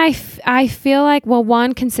 And I feel like, well,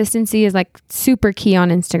 one, consistency is like super key on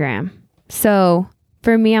Instagram. So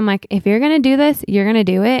for me, I'm like, if you're going to do this, you're going to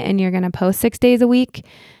do it and you're going to post 6 days a week.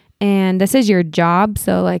 And this is your job.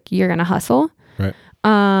 So like you're going to hustle. Right.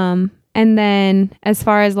 And then as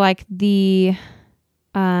far as like the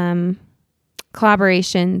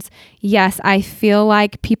collaborations, yes, I feel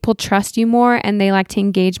like people trust you more and they like to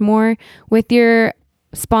engage more with your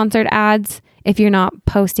sponsored ads if you're not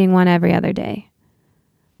posting one every other day.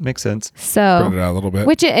 Makes sense. So spread it out a little bit.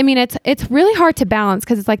 Which, I mean, it's really hard to balance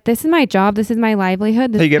because it's like, this is my job, this is my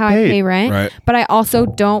livelihood, this is how I pay rent. Right. But I also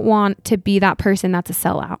don't want to be that person that's a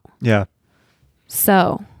sellout. Yeah.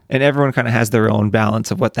 So. And everyone kind of has their own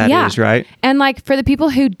balance of what that is, right? And like for the people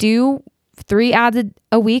who do 3 ads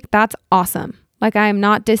a week, that's awesome. Like I'm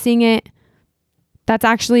not dissing it. That's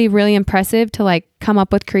actually really impressive to like come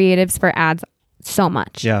up with creatives for ads so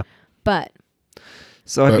much. Yeah. But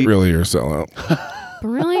really you're a sellout.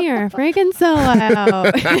 Really you're a freaking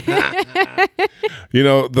sellout. You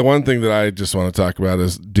know, the one thing that I just want to talk about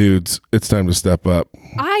is, dudes, it's time to step up.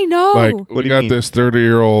 I know. Like what we got this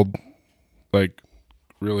 30-year-old, like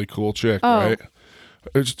really cool chick, right?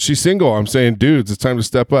 She's single. I'm saying, dudes, it's time to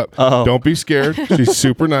step up. Don't be scared. She's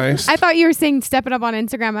super nice. I thought you were saying step it up on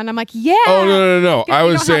Instagram, and I'm like, yeah. Oh, no. I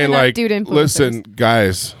was saying, like, listen,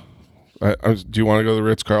 guys, do you want to go to the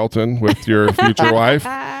Ritz-Carlton with your future wife?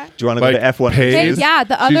 Do you want to go to F1? Paige? Yeah,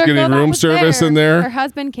 the other she's getting room service in there. Her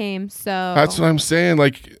husband came, so that's what I'm saying.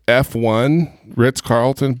 Like F1,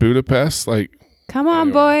 Ritz-Carlton, Budapest. Like, come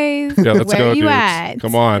on, boys. Yeah, let's Where go, you dudes. at?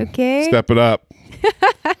 Come on, okay, step it up.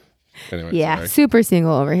 Anyway, yeah, sorry. super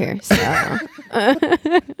single over here. So. I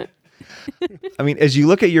mean, as you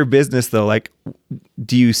look at your business, though, like,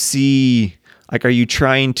 do you see, like, are you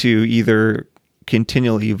trying to either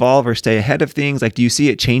continually evolve or stay ahead of things? Like, do you see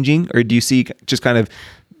it changing, or do you see just kind of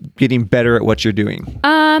getting better at what you're doing?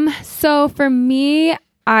 So for me,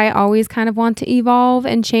 I always kind of want to evolve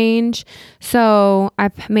and change. So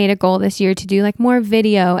I've made a goal this year to do like more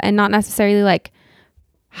video, and not necessarily like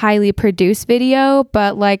highly produced video,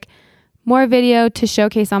 but like more video to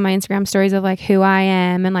showcase on my Instagram stories of like who I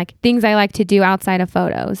am and like things I like to do outside of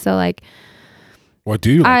photos. So like, what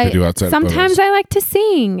do you like to do outside sometimes photos? I like to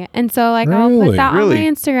sing. And so like I'll put that on my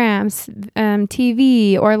Instagrams,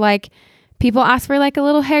 TV, or like people ask for like a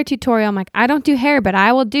little hair tutorial. I'm like, I don't do hair, but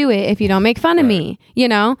I will do it if you don't make fun of me, you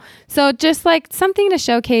know? So just like something to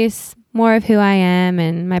showcase more of who I am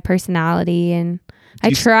and my personality. And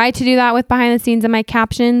I try to do that with behind the scenes and my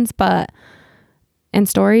captions, and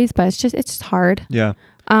stories, but it's just hard. Yeah.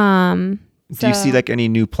 Do you see like any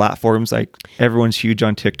new platforms? Like everyone's huge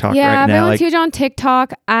on TikTok right now. Yeah, everyone's huge on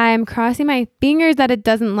TikTok. I'm crossing my fingers that it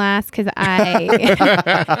doesn't last because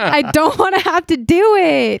I don't want to have to do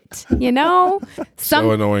it. You know,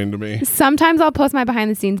 so annoying to me. Sometimes I'll post my behind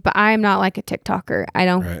the scenes, but I am not like a TikToker. I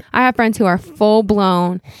don't. Right. I have friends who are full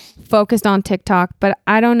blown focused on TikTok, but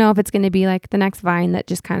I don't know if it's going to be like the next Vine that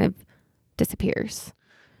just kind of disappears.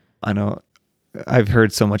 I know. I've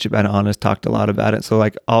heard so much about it. Honest talked a lot about it. So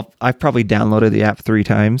like I've probably downloaded the app 3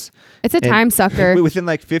 times. It's a time sucker. Within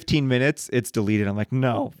like 15 minutes, it's deleted. I'm like,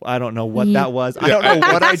 no, I don't know what that was. I don't know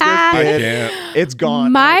what I just did. I can't. It's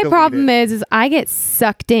gone. My problem is I get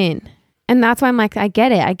sucked in. And that's why I'm like, I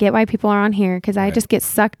get it. I get why people are on here because I just get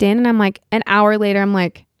sucked in. And I'm like, an hour later, I'm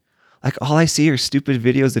like all I see are stupid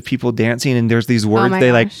videos of people dancing. And there's these words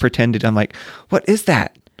they like pretended. I'm like, what is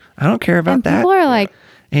that? I don't care about that. People are like,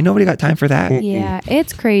 ain't nobody got time for that. Yeah,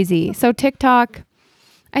 it's crazy. So TikTok,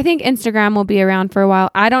 I think Instagram will be around for a while.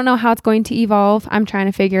 I don't know how it's going to evolve. I'm trying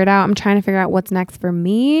to figure it out. I'm trying to figure out what's next for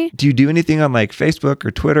me. Do you do anything on like Facebook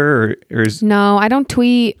or Twitter or is... No, I don't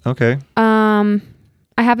tweet. Okay. I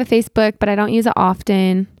have a Facebook, but I don't use it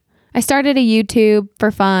often. I started a YouTube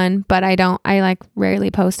for fun, but I like rarely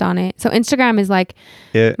post on it. So Instagram is like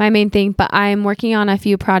my main thing, but I'm working on a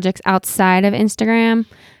few projects outside of Instagram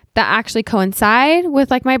that actually coincide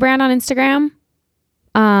with like my brand on Instagram.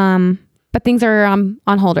 but things are on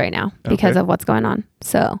hold right now because of what's going on.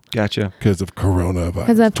 So gotcha. Because of coronavirus.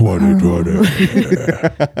 Because of 2020.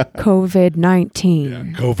 COVID-19.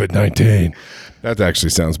 Yeah, COVID-19. That actually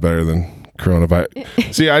sounds better than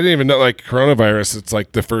coronavirus. See, I didn't even know, like, coronavirus, it's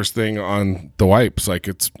like the first thing on the wipes. Like,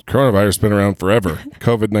 it's coronavirus been around forever.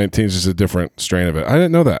 COVID-19 is just a different strain of it. I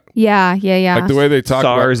didn't know that. Yeah. Like the way they talk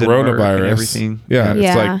SARS about coronavirus. and everything. Yeah,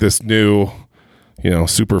 it's like this new,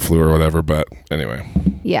 super flu or whatever. But anyway.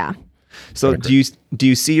 Yeah. So do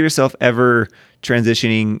you see yourself ever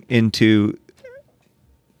transitioning into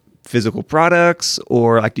physical products,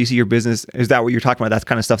 or like do you see your business, is that what you're talking about? That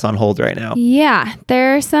kind of stuff's on hold right now? Yeah,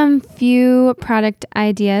 there are some few product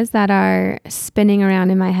ideas that are spinning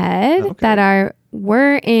around in my head that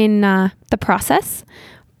we're in the process,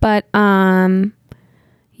 but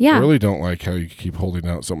yeah. I really don't like how you keep holding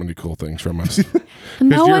out so many cool things from us. Because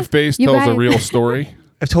No your one- face you tells a guys- real story.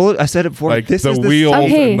 I said it before. Like this the is wheels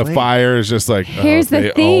Okay. and the fire is just like, Here's the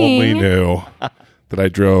they thing. only knew that I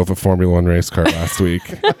drove a Formula One race car last week.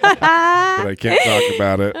 But I can't talk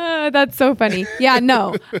about it. That's so funny. Yeah,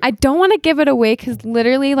 no, I don't want to give it away because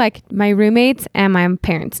literally, like, my roommates and my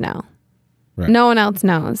parents know. Right. No one else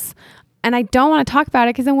knows. And I don't want to talk about it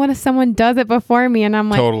because then what if someone does it before me and I'm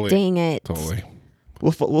like, dang it. Totally.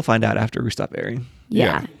 We'll find out after we stop airing.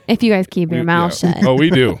 Yeah. If you guys keep your mouth shut. Oh, we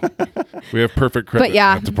do. We have perfect credit But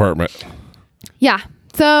yeah. in that department. Yeah.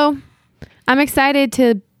 So I'm excited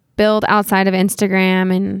to build outside of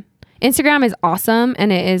Instagram, and Instagram is awesome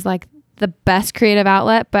and it is like the best creative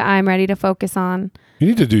outlet, but I'm ready to focus on. You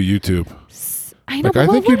need to do YouTube. I know. Like,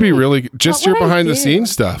 I think you'd be really just your behind the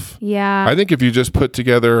scenes stuff. Yeah. I think if you just put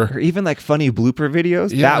together Or even like funny blooper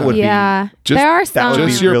videos, Yeah. that would yeah. just- There are that some. would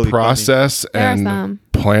be just your really process There are and some.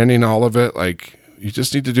 planning all of it, like you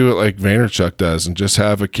just need to do it like Vaynerchuk does and just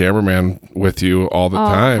have a cameraman with you all the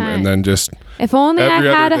time and then just If only I every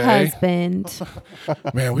had a other day. husband.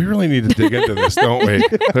 man, we really need to dig into this, don't we?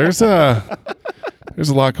 There's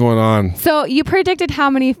a lot going on. So you predicted how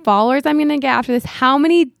many followers I'm going to get after this. How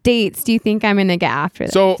many dates do you think I'm going to get after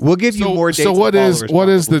this? So We'll give you more dates So what and is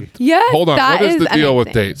followers, the Yes, hold on? that What is is the deal with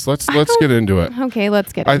amazing. dates? Let's get into it. Okay,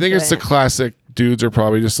 let's get I think into it's the it. classic. Dudes are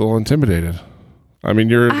probably just a little intimidated. I mean,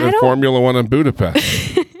 you're I in don't- Formula One in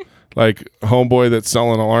Budapest. Like homeboy that's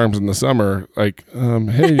selling alarms in the summer. Like, hey,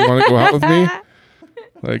 you want to go out with me?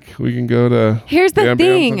 Like, we can go to Here's the Bam Bam's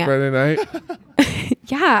thing. on Friday night.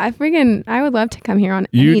 Yeah, I would love to come here on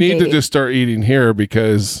You any need to date. just start eating here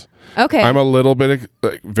because Okay. I'm a little bit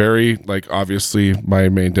like very like obviously my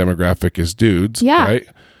main demographic is dudes. Yeah. Right.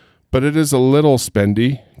 But it is a little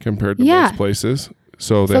spendy compared to Yeah. most places.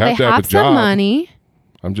 So they so have they to have a have some job. money.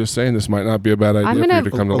 I'm just saying this might not be a bad idea I'm for gonna- you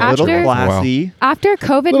to come to a lunch. little After- classy. After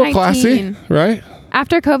Wow. Little classy, COVID-19, right?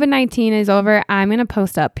 after COVID-19 is over, I'm going to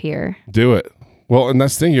post up here. Do it. Well, and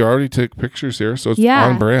that's the thing. You already took pictures here, so it's Yeah.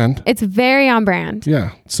 on brand. It's very on brand.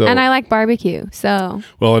 Yeah. So, And I like barbecue. So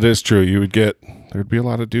well, it is true. You would there'd be a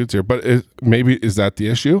lot of dudes here, but maybe is that the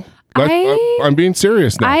issue? I'm being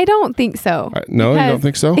serious now. I don't think so. No, you Because don't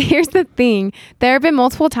think so? Here's the thing. There have been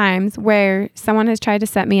multiple times where someone has tried to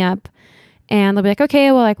set me up and they'll be like,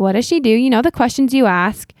 okay, well, like, what does she do? You know, the questions you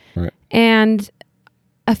ask. Right. And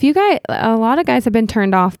a lot of guys have been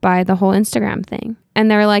turned off by the whole Instagram thing.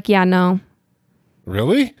 And they're like, yeah, no.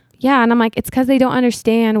 Really? Yeah. And I'm like, it's because they don't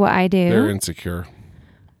understand what I do. They're insecure.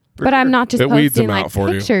 But I'm not just It weeds posting them out like for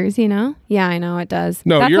you. pictures, you know? Yeah, I know it does.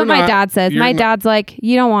 No, That's you're what my not- dad says. you're My not- dad's like,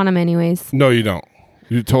 you don't want them anyways. No, you don't.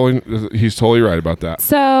 He's totally right about that.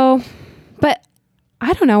 So, but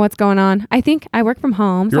I don't know what's going on. I think I work from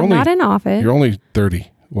home, so You're I'm only- not in office. You're only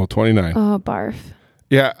 30. Well, 29. Oh, barf.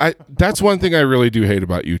 Yeah, that's one thing I really do hate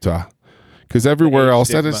about Utah. Because everywhere age else,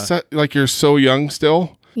 that stigma. is like you're so young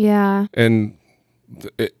still. Yeah. And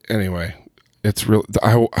anyway, it's real.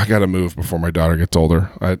 I got to move before my daughter gets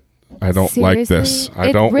older. I don't like this. Seriously? I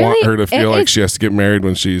It don't want really- her to feel it like is- she has to get married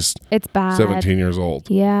when she's It's bad. 17 years old.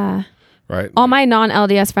 Yeah. Right? All my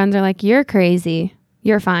non-LDS friends are like, you're crazy.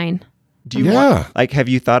 You're fine. Do you Yeah. want, like, have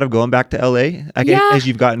you thought of going back to LA? Like, Yeah. as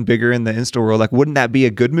you've gotten bigger in the Insta world, like, wouldn't that be a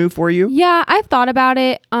good move for you? Yeah, I've thought about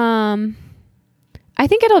it. I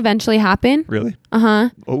think it'll eventually happen. Really? Uh-huh.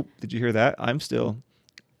 Oh, did you hear that? I'm still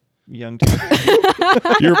young too.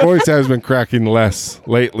 Your voice has been cracking less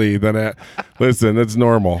lately than it. Listen, it's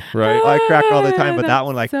normal, right? I crack all the time, but that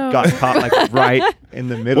one like So- got caught like right in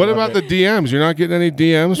the middle. What of about it. the DMs? You're not getting any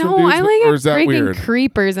DMs from No, dudes, I only or get is that freaking weird?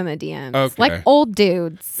 creepers in the DMs. Okay. Like old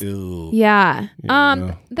dudes. Ew. Yeah.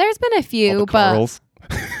 Yeah. There's been a All few, the but Carls?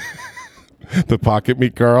 The pocket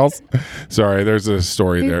meat Carls. Sorry, there's a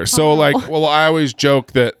story there. So Oh. like, well, I always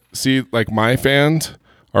joke that like my fans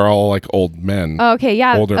are all like old men. Okay,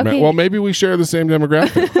 yeah. Older okay. men. Well, maybe we share the same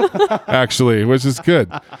demographic, actually, which is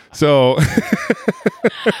good. So.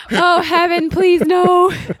 Oh, heaven, please,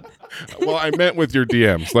 no. Well, I meant with your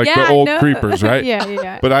DMs, like the old creepers, right?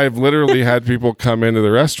 Yeah. But I've literally had people come into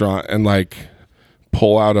the restaurant and like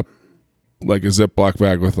pull out a Ziploc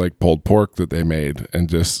bag with like pulled pork that they made, and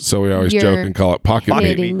just so we always joke and call it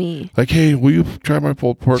pocket meat. Like, hey, will you try my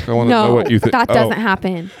pulled pork? I want to know what you think. That doesn't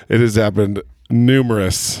happen. It has happened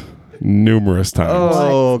numerous times.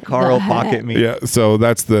 Oh, Carl pocket meat. Yeah, so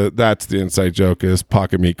that's the inside joke is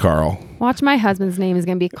pocket meat Carl. Watch, my husband's name is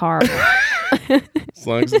gonna be Carl. As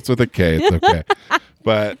long as it's with a K, it's okay.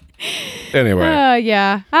 But anyway.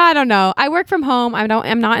 Yeah. I don't know. I work from home. I'm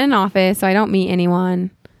not in an office, so I don't meet anyone.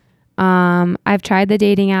 I've tried the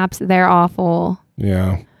dating apps. They're awful.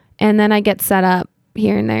 Yeah. And then I get set up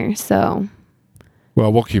here and there. So.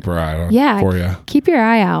 Well, we'll keep our eye out for you. Keep your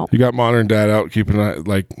eye out. You got Modern Dad out. Keep an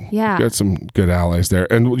eye. You got some good allies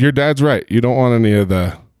there. And your dad's right. You don't want any of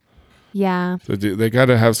the. Yeah. They got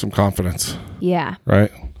to have some confidence. Yeah.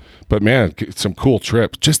 Right. But man, some cool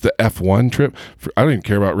trips. Just the F1 trip. I don't even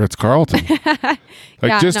care about Ritz-Carlton. To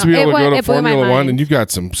be able to go to Formula One, and you've got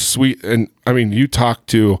some sweet. And I mean, you talk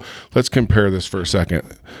to. Let's compare this for a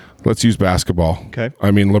second. Let's use basketball. Okay.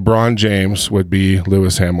 I mean, LeBron James would be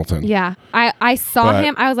Lewis Hamilton. Yeah. I saw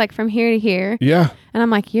him. I was like, from here to here. Yeah. And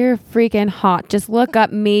I'm like, you're freaking hot. Just look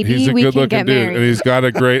up. Maybe he's a we good can looking get dude, married. and he's got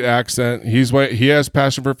a great accent. He has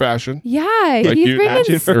passion for fashion. Yeah. Like He's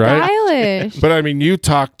freaking stylish. But I mean, you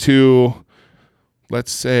talk to,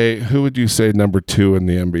 let's say, who would you say number 2 in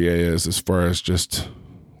the NBA is as far as just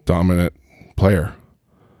dominant player?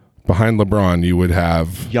 Behind LeBron, you would have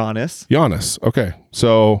Giannis. Okay.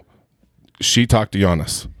 So she talked to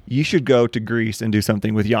Giannis. You should go to Greece and do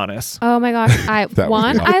something with Giannis. Oh my gosh.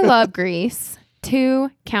 I love Greece. 2,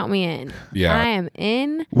 count me in. Yeah. I am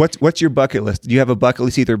in. What's your bucket list? Do you have a bucket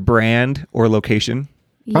list, either brand or location?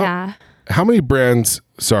 Yeah. How many brands,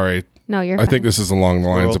 sorry. No, you're I think this is along the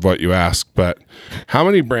lines of what you asked, but how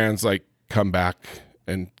many brands like come back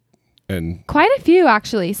and quite a few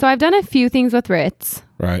actually. So I've done a few things with Ritz.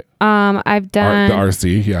 Right. I've done the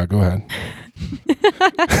RC. Yeah, go ahead.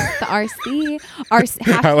 The RC.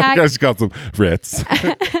 Hashtag, I like I just called them Ritz.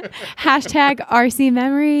 Hashtag RC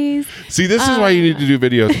memories. See, this is why you need to do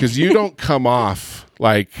videos, because you don't come off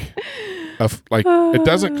like it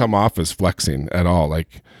doesn't come off as flexing at all.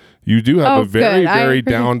 Like you do have a very, very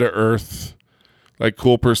down to earth, like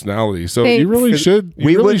cool personality. So you really should.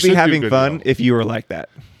 We would be having fun if you were like that.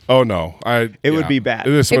 Oh no, it would be bad.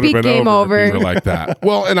 This would have been game over. If you were like that.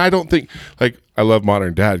 Well, and I don't think I love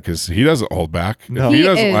Modern Dad because he doesn't hold back. No. If he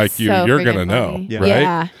doesn't like you, you're gonna know, Yeah. right?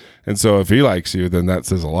 Yeah. And so if he likes you, then that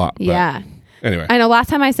says a lot. But Yeah. Anyway, I know last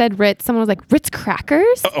time I said Ritz, someone was like, Ritz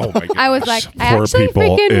crackers? Oh my god. I was like, I poor actually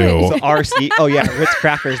people. freaking Ew. So RC. Oh yeah, Ritz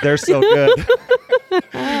crackers. They're so good.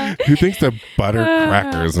 Who thinks they're butter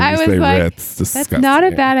crackers and I you was say like, Ritz? That's not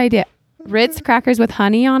a bad idea. Ritz crackers with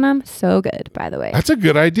honey on them, so good, by the way. That's a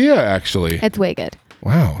good idea, actually. It's way good.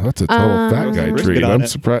 Wow, that's a total fat guy treat. I'm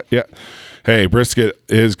surprised. Yeah. Hey, brisket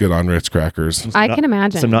is good on Ritz crackers. I can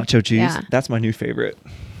imagine. Some nacho cheese. Yeah. That's my new favorite.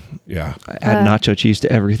 Yeah. I add nacho cheese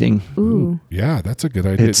to everything. Ooh. Yeah, that's a good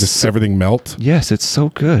idea. Just everything melt. Yes, it's so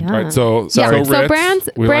good. Yeah. All right, so So Ritz, brands,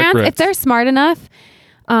 like Ritz. if they're smart enough,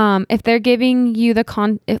 if they're giving you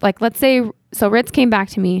the let's say, so Ritz came back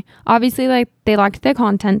to me. Obviously, like they liked the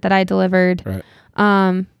content that I delivered.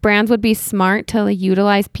 Right. Brands would be smart to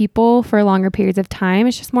utilize people for longer periods of time.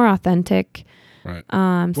 It's just more authentic. Right.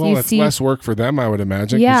 So well, it's less work for them, I would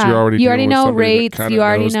imagine. Yeah. You already know rates. You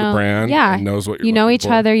already know the brand. Yeah. And knows what you're you know each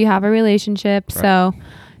for. other. You have a relationship. Right. So,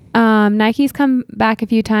 Nike's come back a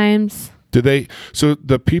few times. So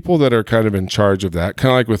the people that are kind of in charge of that,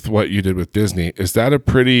 kind of like with what you did with Disney, is that a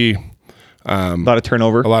pretty a lot of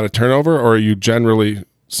turnover? A lot of turnover, or are you generally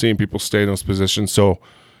seeing people stay in those positions? So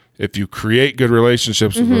if you create good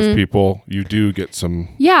relationships with those people, you do get some.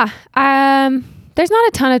 Yeah. There's not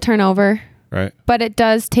a ton of turnover. Right. But it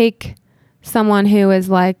does take someone who is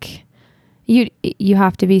like, you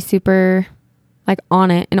have to be super like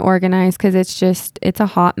on it and organized, because it's a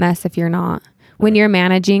hot mess if you're not. When you're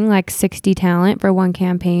managing like 60 talent for one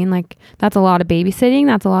campaign, like that's a lot of babysitting.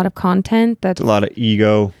 That's a lot of content. That's a lot of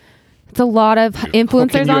ego. It's a lot of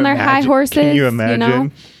influencers on their high horses. Can you imagine? You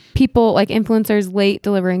know? People like influencers late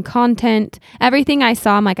delivering content. Everything I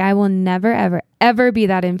saw, I'm like, I will never, ever, ever be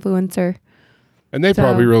that influencer. And they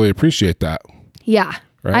probably really appreciate that. Yeah.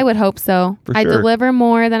 Right? I would hope so. I deliver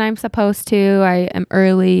more than I'm supposed to. I am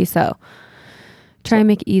early, so try and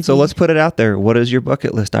make it easy. So let's put it out there. What is your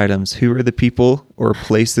bucket list items? Who are the people or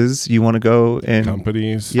places you want to go and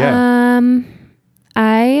companies? Yeah.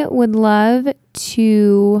 I would love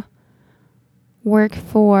to work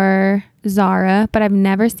for Zara, but I've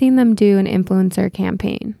never seen them do an influencer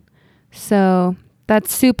campaign. So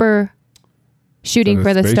that's super shooting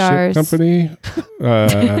for the stars. Company,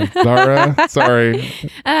 Zara. Sorry,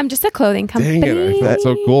 just a clothing company. Dang it! I felt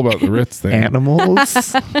so cool about the Ritz thing.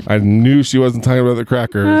 Animals. I knew she wasn't talking about the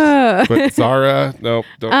crackers, but Zara, nope.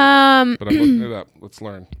 Don't. But I'm looking it up. Let's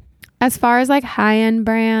learn. As far as like high-end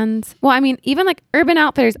brands, well, I mean, even like Urban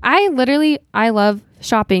Outfitters, I love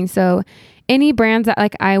shopping. So any brands that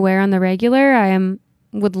like I wear on the regular,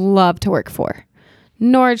 would love to work for.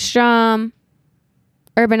 Nordstrom,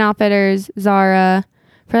 Urban Outfitters, Zara,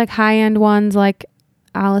 for like high-end ones like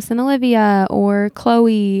Alice and Olivia or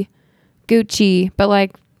Chloe, Gucci. But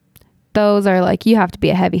like those are like, you have to be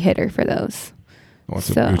a heavy hitter for those. I want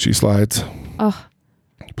some Gucci slides. Oh,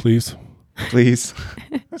 please.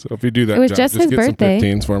 So if you do that, it was job, just his get birthday. some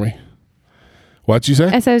 15s for me. What'd you say?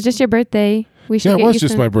 I said it was just your birthday. We should. Yeah, it get was you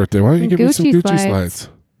just some my birthday. Why don't you give me some Gucci slides? slides?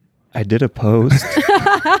 I did a post.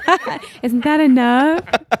 Isn't that enough?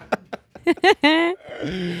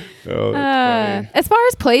 Oh, that's funny. As far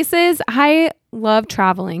as places, I love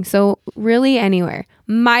traveling. So really anywhere.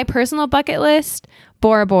 My personal bucket list,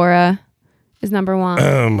 Bora Bora is number one.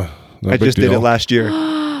 I just did it last year.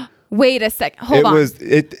 Wait a sec. Hold on.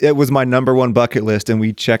 It was my number one bucket list, and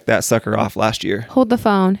we checked that sucker off last year. Hold the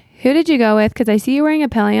phone. Who did you go with? Because I see you wearing a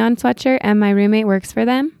Pelion sweatshirt, and my roommate works for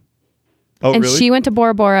them. Oh, and really? she went to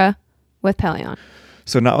Bora Bora with Pelion.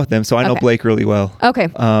 So not with them. So I know Okay. Blake really well. Okay.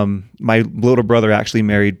 My little brother actually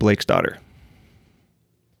married Blake's daughter.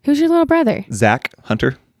 Who's your little brother? Zach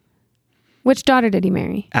Hunter. Which daughter did he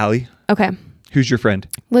marry? Allie. Okay. Who's your friend?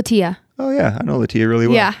 Latia. Oh yeah, I know Latia really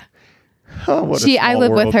well. Yeah. Oh, what a I small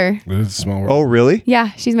live world. with her. It is a small world. Oh really?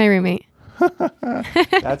 Yeah, she's my roommate.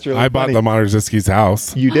 That's really I bought funny. the Marzowski's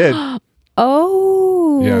house. You did.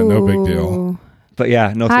 Oh. Yeah, no big deal. But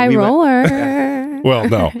yeah, no. So High we went- roller. Well,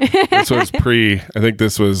 no. This was I think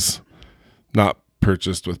this was not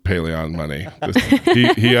purchased with Paleon money.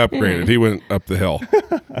 He upgraded. He went up the hill.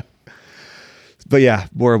 But yeah,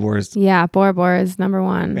 Bora Bora's Yeah, Bora Bora is number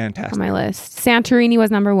one Fantastic. on my list. Santorini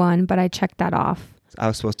was number one, but I checked that off. I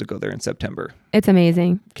was supposed to go there in September. It's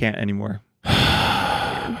amazing. Can't anymore.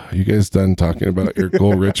 Are you guys done talking about your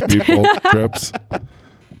cool rich people trips?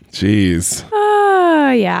 Jeez.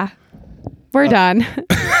 Oh, yeah. We're done.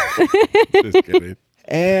 Just kidding.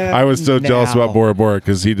 And I was so jealous now- about Bora Bora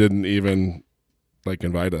because he didn't even like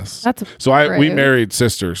invite us. That's So we rude. married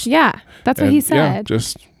sisters. Yeah, that's what And, he yeah,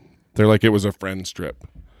 said. they're like it was a friend's trip.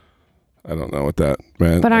 I don't know what that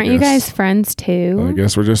meant. But I aren't you guess. guys friends too? I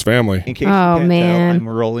guess we're just family. In case Oh, you can't man. tell, I'm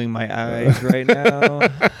rolling my eyes right now.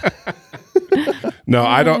 No,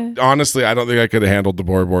 I don't. Honestly, I don't think I could have handled the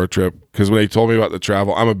Bora Bora trip because when they told me about the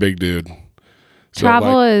travel, I'm a big dude. So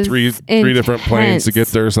Travel like is three different planes to intense. get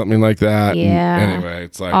there, or something like that. And Yeah. anyway,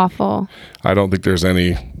 it's like Awful. I don't think there's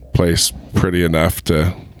any place pretty enough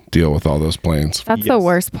to deal with all those planes. That's the Yes.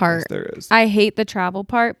 worst part. Yes, there is. I hate the travel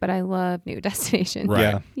part, but I love new destinations. Right.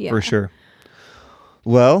 Yeah, Yeah. for sure.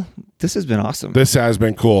 Well, this has been awesome. This has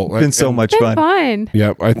been cool. It's been so much It's fun. been fun.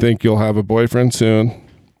 Yep, I think you'll have a boyfriend soon.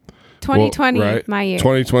 2020, Well, right. my year.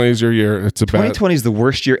 2020 is your year. It's a bad. 2020 is the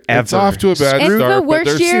worst year ever. It's off to a bad It's start. the but worst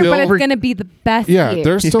there's year, still, but it's going to be the best yeah, year.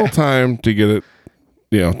 there's still time to get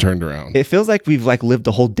it, turned around. It feels like we've lived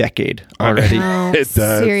a whole decade already. No, It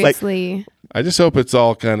does. Seriously. I just hope it's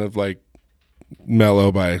all kind of like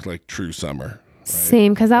mellow by like true summer.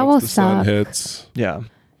 Same, because that will Once the sun suck. hits. Yeah.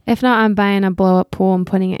 If not, I'm buying a blow-up pool and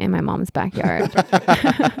putting it in my mom's backyard.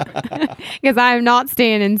 Because I'm not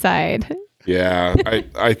staying inside. Yeah,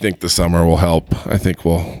 I think the summer will help. I think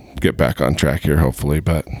we'll get back on track here, hopefully.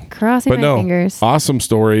 But Crossing my no, fingers. awesome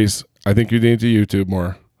stories. I think you need to YouTube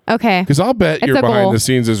more Okay. because I'll bet It's your a behind goal. the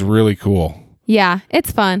scenes is really cool. Yeah,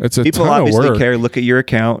 it's fun. It's a People ton of obviously work. care. Look at your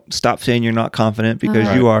account. Stop saying you're not confident because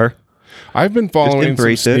Right. you are. I've been following some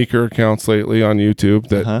embrace it. sneaker accounts lately on YouTube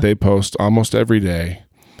that they post almost every day.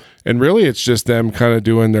 And really it's just them kind of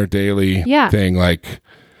doing their daily Yeah. thing,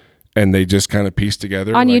 and they just kind of piece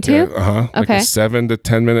together On like YouTube? like Okay. a 7 to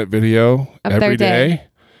 10 minute video Of every their day. day.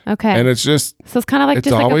 Okay. And it's just So it's kind of like it's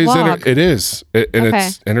just like a always vlog. it is. And Okay.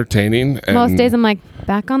 it's entertaining and Most days I'm like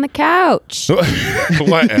back on the couch,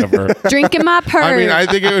 whatever. drinking my purse. I mean, I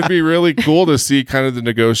think it would be really cool to see kind of the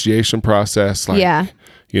negotiation process, yeah.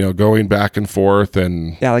 Going back and forth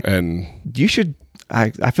and Yeah, and You should. I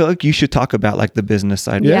feel like you should talk about the business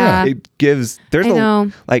side. Yeah. It gives. There's I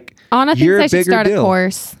know. you're Anna thinks a I should bigger start deal. a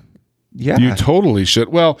course. Yeah. you totally should.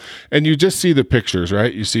 Well, and you just see the pictures,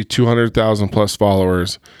 right? You see 200,000 plus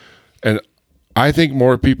followers, and I think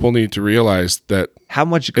more people need to realize that how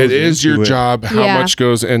much goes it is your job, how much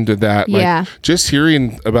goes into that. Like just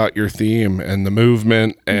hearing about your theme and the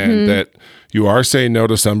movement and that you are saying no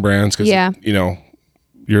to some brands because, you know,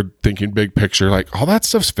 you're thinking big picture, like all that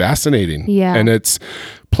stuff's fascinating. Yeah. And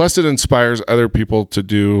plus it inspires other people to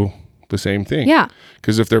do the same thing. Yeah.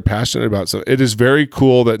 Because if they're passionate about something, it is very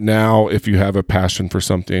cool that now if you have a passion for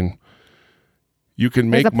something, you can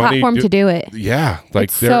make There's a money. platform to do it. Yeah. Like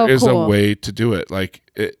it's there is cool. a way to do it. Like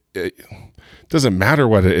it doesn't matter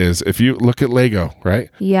what it is. If you look at Lego, right?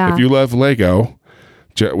 Yeah. If you love Lego,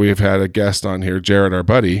 we've had a guest on here, Jared, our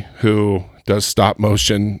buddy, who does stop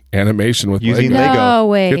motion animation with using Lego. Lego. No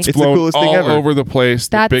way. It's flown the coolest thing all ever. over the place.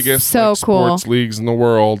 That's the biggest so sports cool. leagues in the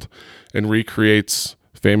world, and recreates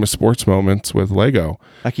famous sports moments with Lego.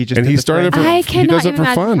 Like he just and did he the started. Flash. I He cannot does it even for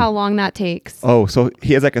imagine fun. how long that takes. Oh, so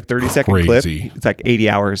he has like a 30-second clip. Crazy. It's like 80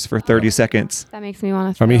 hours for 30 seconds. That makes me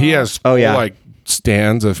want to. I mean, he has Oh, yeah. like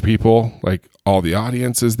stands of people, like all the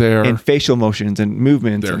audience is there. And facial motions and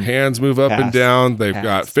movements. Their and hands move up and down. They've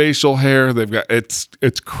got facial hair. They've got it's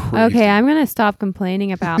crazy. Okay, I'm gonna stop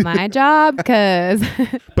complaining about my job because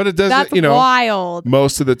But it doesn't. that's You know, wild.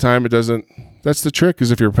 most of the time it doesn't. That's the trick.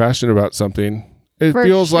 Is if you're passionate about something, it For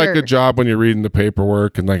feels like a sure. job when you're reading the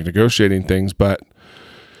paperwork and like negotiating things. But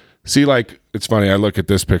see, like it's funny. I look at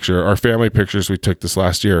this picture. Our family pictures we took this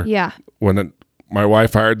last year. Yeah, When my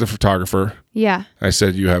wife hired the photographer, yeah. I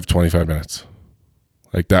said, "You have 25 minutes."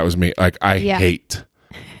 Like that was me. Like I hate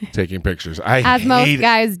taking pictures. As most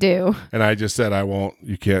guys do. And I just said, I won't.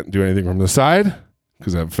 You can't do anything from the side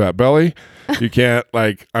because I have a fat belly. You can't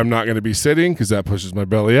I'm not going to be sitting because that pushes my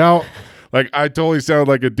belly out. Like I totally sound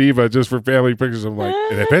like a diva just for family pictures. I'm like,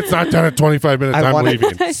 and if it's not done in 25 minutes, I I'm want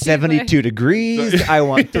leaving. 72 degrees. I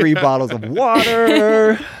want 3 bottles of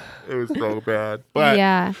water. It was so bad. But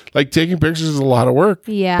Yeah, like taking pictures is a lot of work.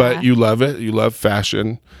 Yeah. But you love it. You love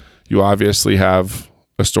fashion. You obviously have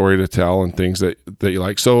a story to tell and things that you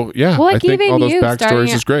like. So yeah, well, like I think even all those you backstories starting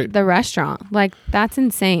is great. the restaurant, like that's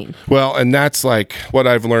insane. Well, and that's like what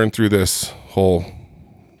I've learned through this whole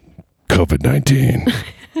COVID-19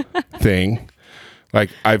 thing. Like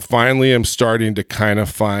I finally am starting to kind of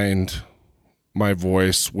find my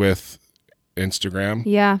voice with Instagram,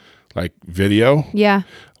 Yeah, like video. yeah.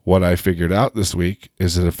 What I figured out this week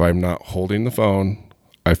is that if I'm not holding the phone,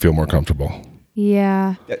 I feel more comfortable.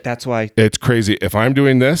 Yeah. That's why. It's crazy. If I'm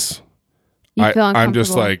doing this, You feel I'm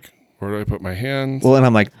just uncomfortable. like, where do I put my hands? Well, and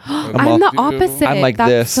I'm like, I'm the opposite. I'm like that's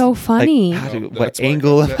this. so funny. Like, how do, That's what why I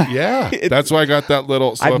angle? got that- yeah, that's why I got that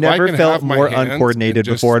little. So I've if never I can felt have my more hands uncoordinated and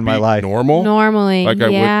just before in my speak life. Normally, Normally, like I would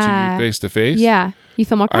to yeah. you face to face. Yeah, you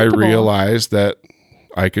feel more I comfortable. realized that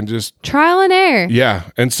I can just Trial and error. yeah.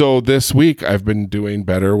 And so this week I've been doing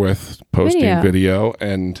better with posting video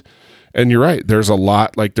and you're right. There's a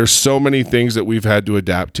lot. Like there's so many things that we've had to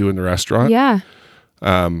adapt to in the restaurant. Yeah.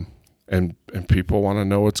 And people want to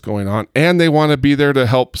know what's going on and they want to be there to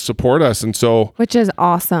help support us. And so Which is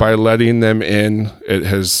awesome. by letting them in, it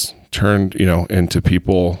has turned, into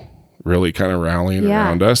people really kind of rallying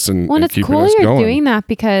around us and it's keeping cool us you're going. doing that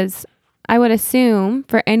because I would assume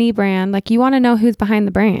for any brand, like you want to know who's behind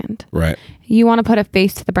the brand. Right. You want to put a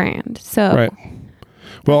face to the brand. So Right.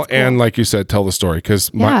 Well, and like you said, tell the story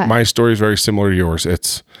because my story is very similar to yours.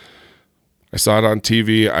 I saw it on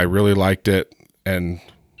TV. I really liked it. And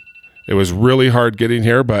it was really hard getting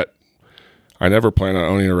here, but I never planned on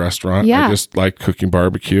owning a restaurant. Yeah. I just like cooking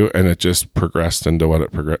barbecue and it just progressed into what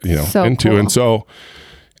it progressed, So into. cool. And so,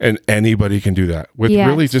 and anybody can do that with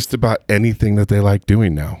really just about anything that they like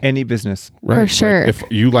doing now. Any business. Right? For Like, sure. if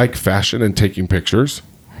you like fashion and taking pictures,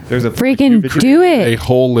 There's a freaking do a it.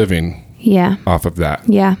 whole living Yeah. off of that.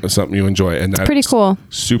 Yeah. It's something you enjoy. And that's Pretty cool.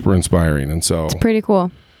 super inspiring. And so Pretty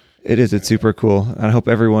cool. It is. It's super cool. And I hope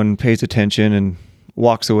everyone pays attention and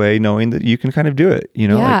walks away knowing that you can kind of do it.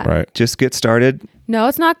 Yeah. right. Just get started. No,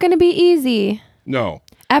 it's not going to be easy. No.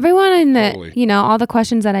 Everyone in the, Totally. all the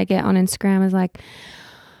questions that I get on Instagram is like,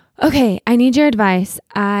 okay, I need your advice.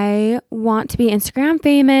 I want to be Instagram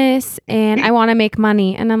famous and I want to make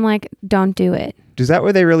money. And I'm like, don't do it. Is that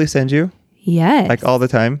where they really send you? Yes. Like all the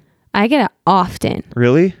time? I get it often.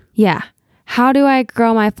 Really? Yeah. How do I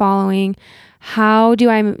grow my following? How do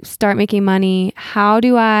I start making money? How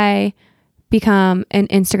do I become an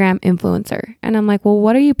Instagram influencer? And I'm like, well,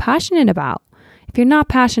 what are you passionate about? If you're not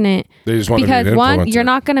passionate, They just want to be because an one, influencer. you're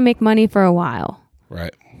not going to make money for a while.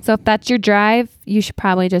 Right. So if that's your drive, you should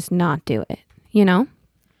probably just not do it,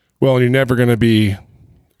 Well, and you're never going to be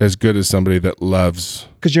as good as somebody that loves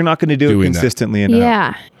Because you're not going to do it Doing that. consistently enough.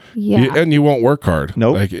 Yeah. Yeah. and you won't work hard.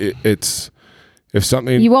 Nope. Like it's if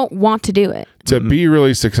something You won't want to do it. to be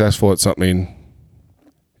really successful at something,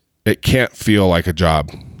 it can't feel like a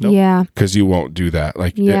job. Nope. Yeah. Because you won't do that.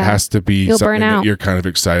 Like it has to be something that you're kind of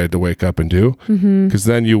excited to wake up and do. Because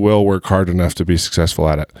then you will work hard enough to be successful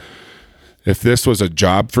at it. If this was a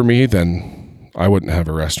job for me, then I wouldn't have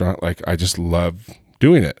a restaurant. Like I just love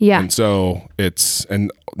doing it. Yeah. And so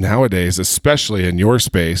and nowadays, especially in your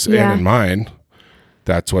space and in mine,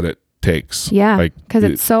 that's what it takes. Yeah. Like because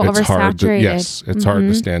it's so oversaturated. It's hard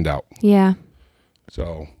to stand out. Yeah.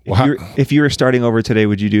 So if you were starting over today,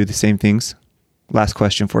 would you do the same things? Last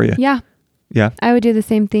question for you. Yeah. Yeah. I would do the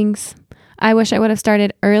same things. I wish I would have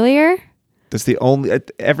started earlier. That's the only,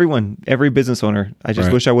 every business owner. I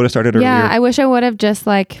just wish I would have started earlier. Yeah. I wish I would have just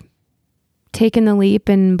like taken the leap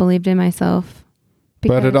and believed in myself.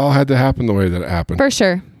 But it all had to happen the way that it happened. For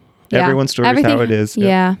sure. Yeah. Everyone's story is how it is.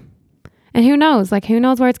 Yeah. And who knows? Like, who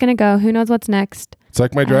knows where it's going to go? Who knows what's next? It's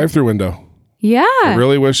like my drive-through window. Yeah. I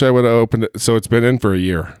really wish I would have opened it. So it's been in for a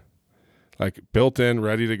year. Like built in,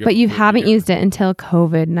 ready to go. But you haven't used it until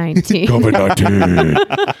COVID-19. COVID-19.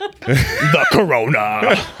 The corona.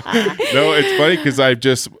 No, it's funny because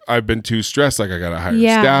I've been too stressed. Like I got to hire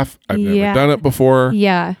staff. I've never done it before.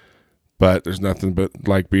 Yeah. But there's nothing but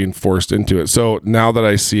like being forced into it. So now that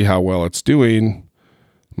I see how well it's doing,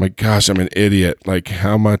 my gosh, I'm an idiot. Like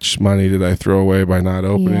how much money did I throw away by not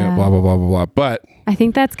opening it? Blah, blah, blah, blah, blah. But I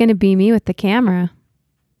think that's going to be me with the camera.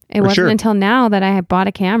 It wasn't until now that I had bought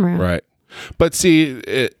a camera. Right. But see,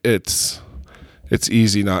 it's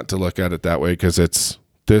easy not to look at it that way because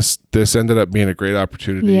this ended up being a great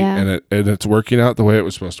opportunity and it's working out the way it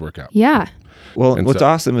was supposed to work out. Yeah. Well, and what's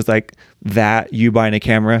awesome is like that you buying a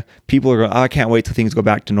camera, people are going, I can't wait till things go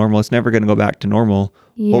back to normal. It's never going to go back to normal.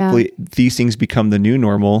 Yeah. Hopefully these things become the new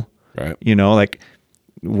normal. Right. You know, like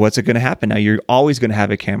what's it going to happen now? You're always going to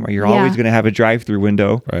have a camera. You're always going to have a drive-through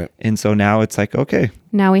window. Right. And so now it's like, okay.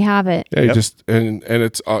 Now we have it. Yeah. You just, and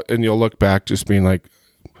it's, and you'll look back just being like,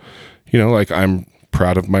 you know, like I'm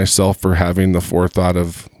proud of myself for having the forethought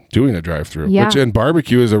of doing a drive-through, which in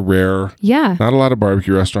barbecue is a rare, not a lot of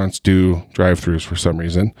barbecue restaurants do drive-throughs for some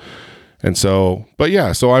reason. And so, but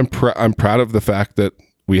yeah, so I'm proud of the fact that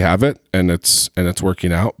we have it and it's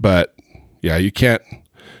working out, but yeah, you can't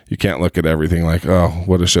look at everything like, oh,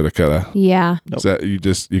 woulda, shoulda, coulda. Yeah. Nope. That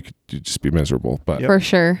you could just be miserable, but for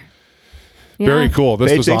sure. Yeah. Very cool.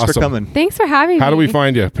 This Paige, was thanks awesome. for coming. Thanks for having me. How do we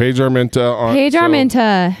find you? Paige Arminta on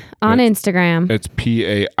Arminta on Instagram. It's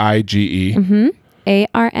PAIGE. Mm-hmm.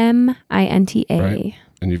 ARMINTA. Right.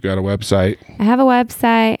 And you've got a website. I have a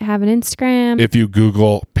website. I have an Instagram. If you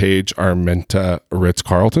Google Paige Arminta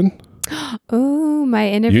Ritz-Carlton. Oh, my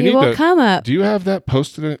interview will come up. Do you have that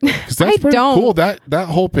posted in it? Because that's pretty cool. That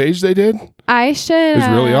whole page they did. I should. Is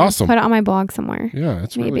really awesome. Put it on my blog somewhere. Yeah,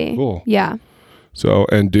 it's really cool. Yeah. So,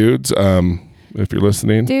 and dudes, if you're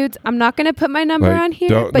listening. Dudes, I'm not going to put my number on here.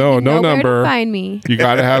 But no you know number. Where to find me. You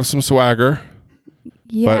got to have some swagger.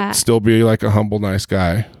 Yeah. But still be like a humble, nice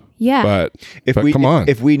guy. Yeah. But come on.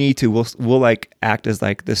 If we need to, we'll like act as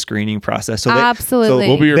like the screening process. So absolutely. So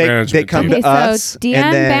we'll be your management They come team. to us. So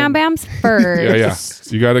DM Bam Bams first. Yeah.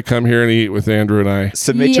 So you got to come here and eat with Andrew and I.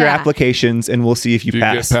 Submit your applications and we'll see if you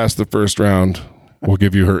pass. Get past the first round, we'll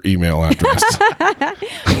give you her email address.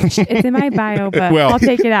 It's in my bio, but I'll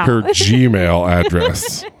take it out. Her Gmail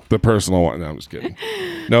address. The personal one. No, I'm just kidding.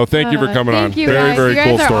 No, thank you for coming on. You very, guys. very you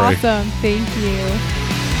cool guys are story. Awesome. Thank you.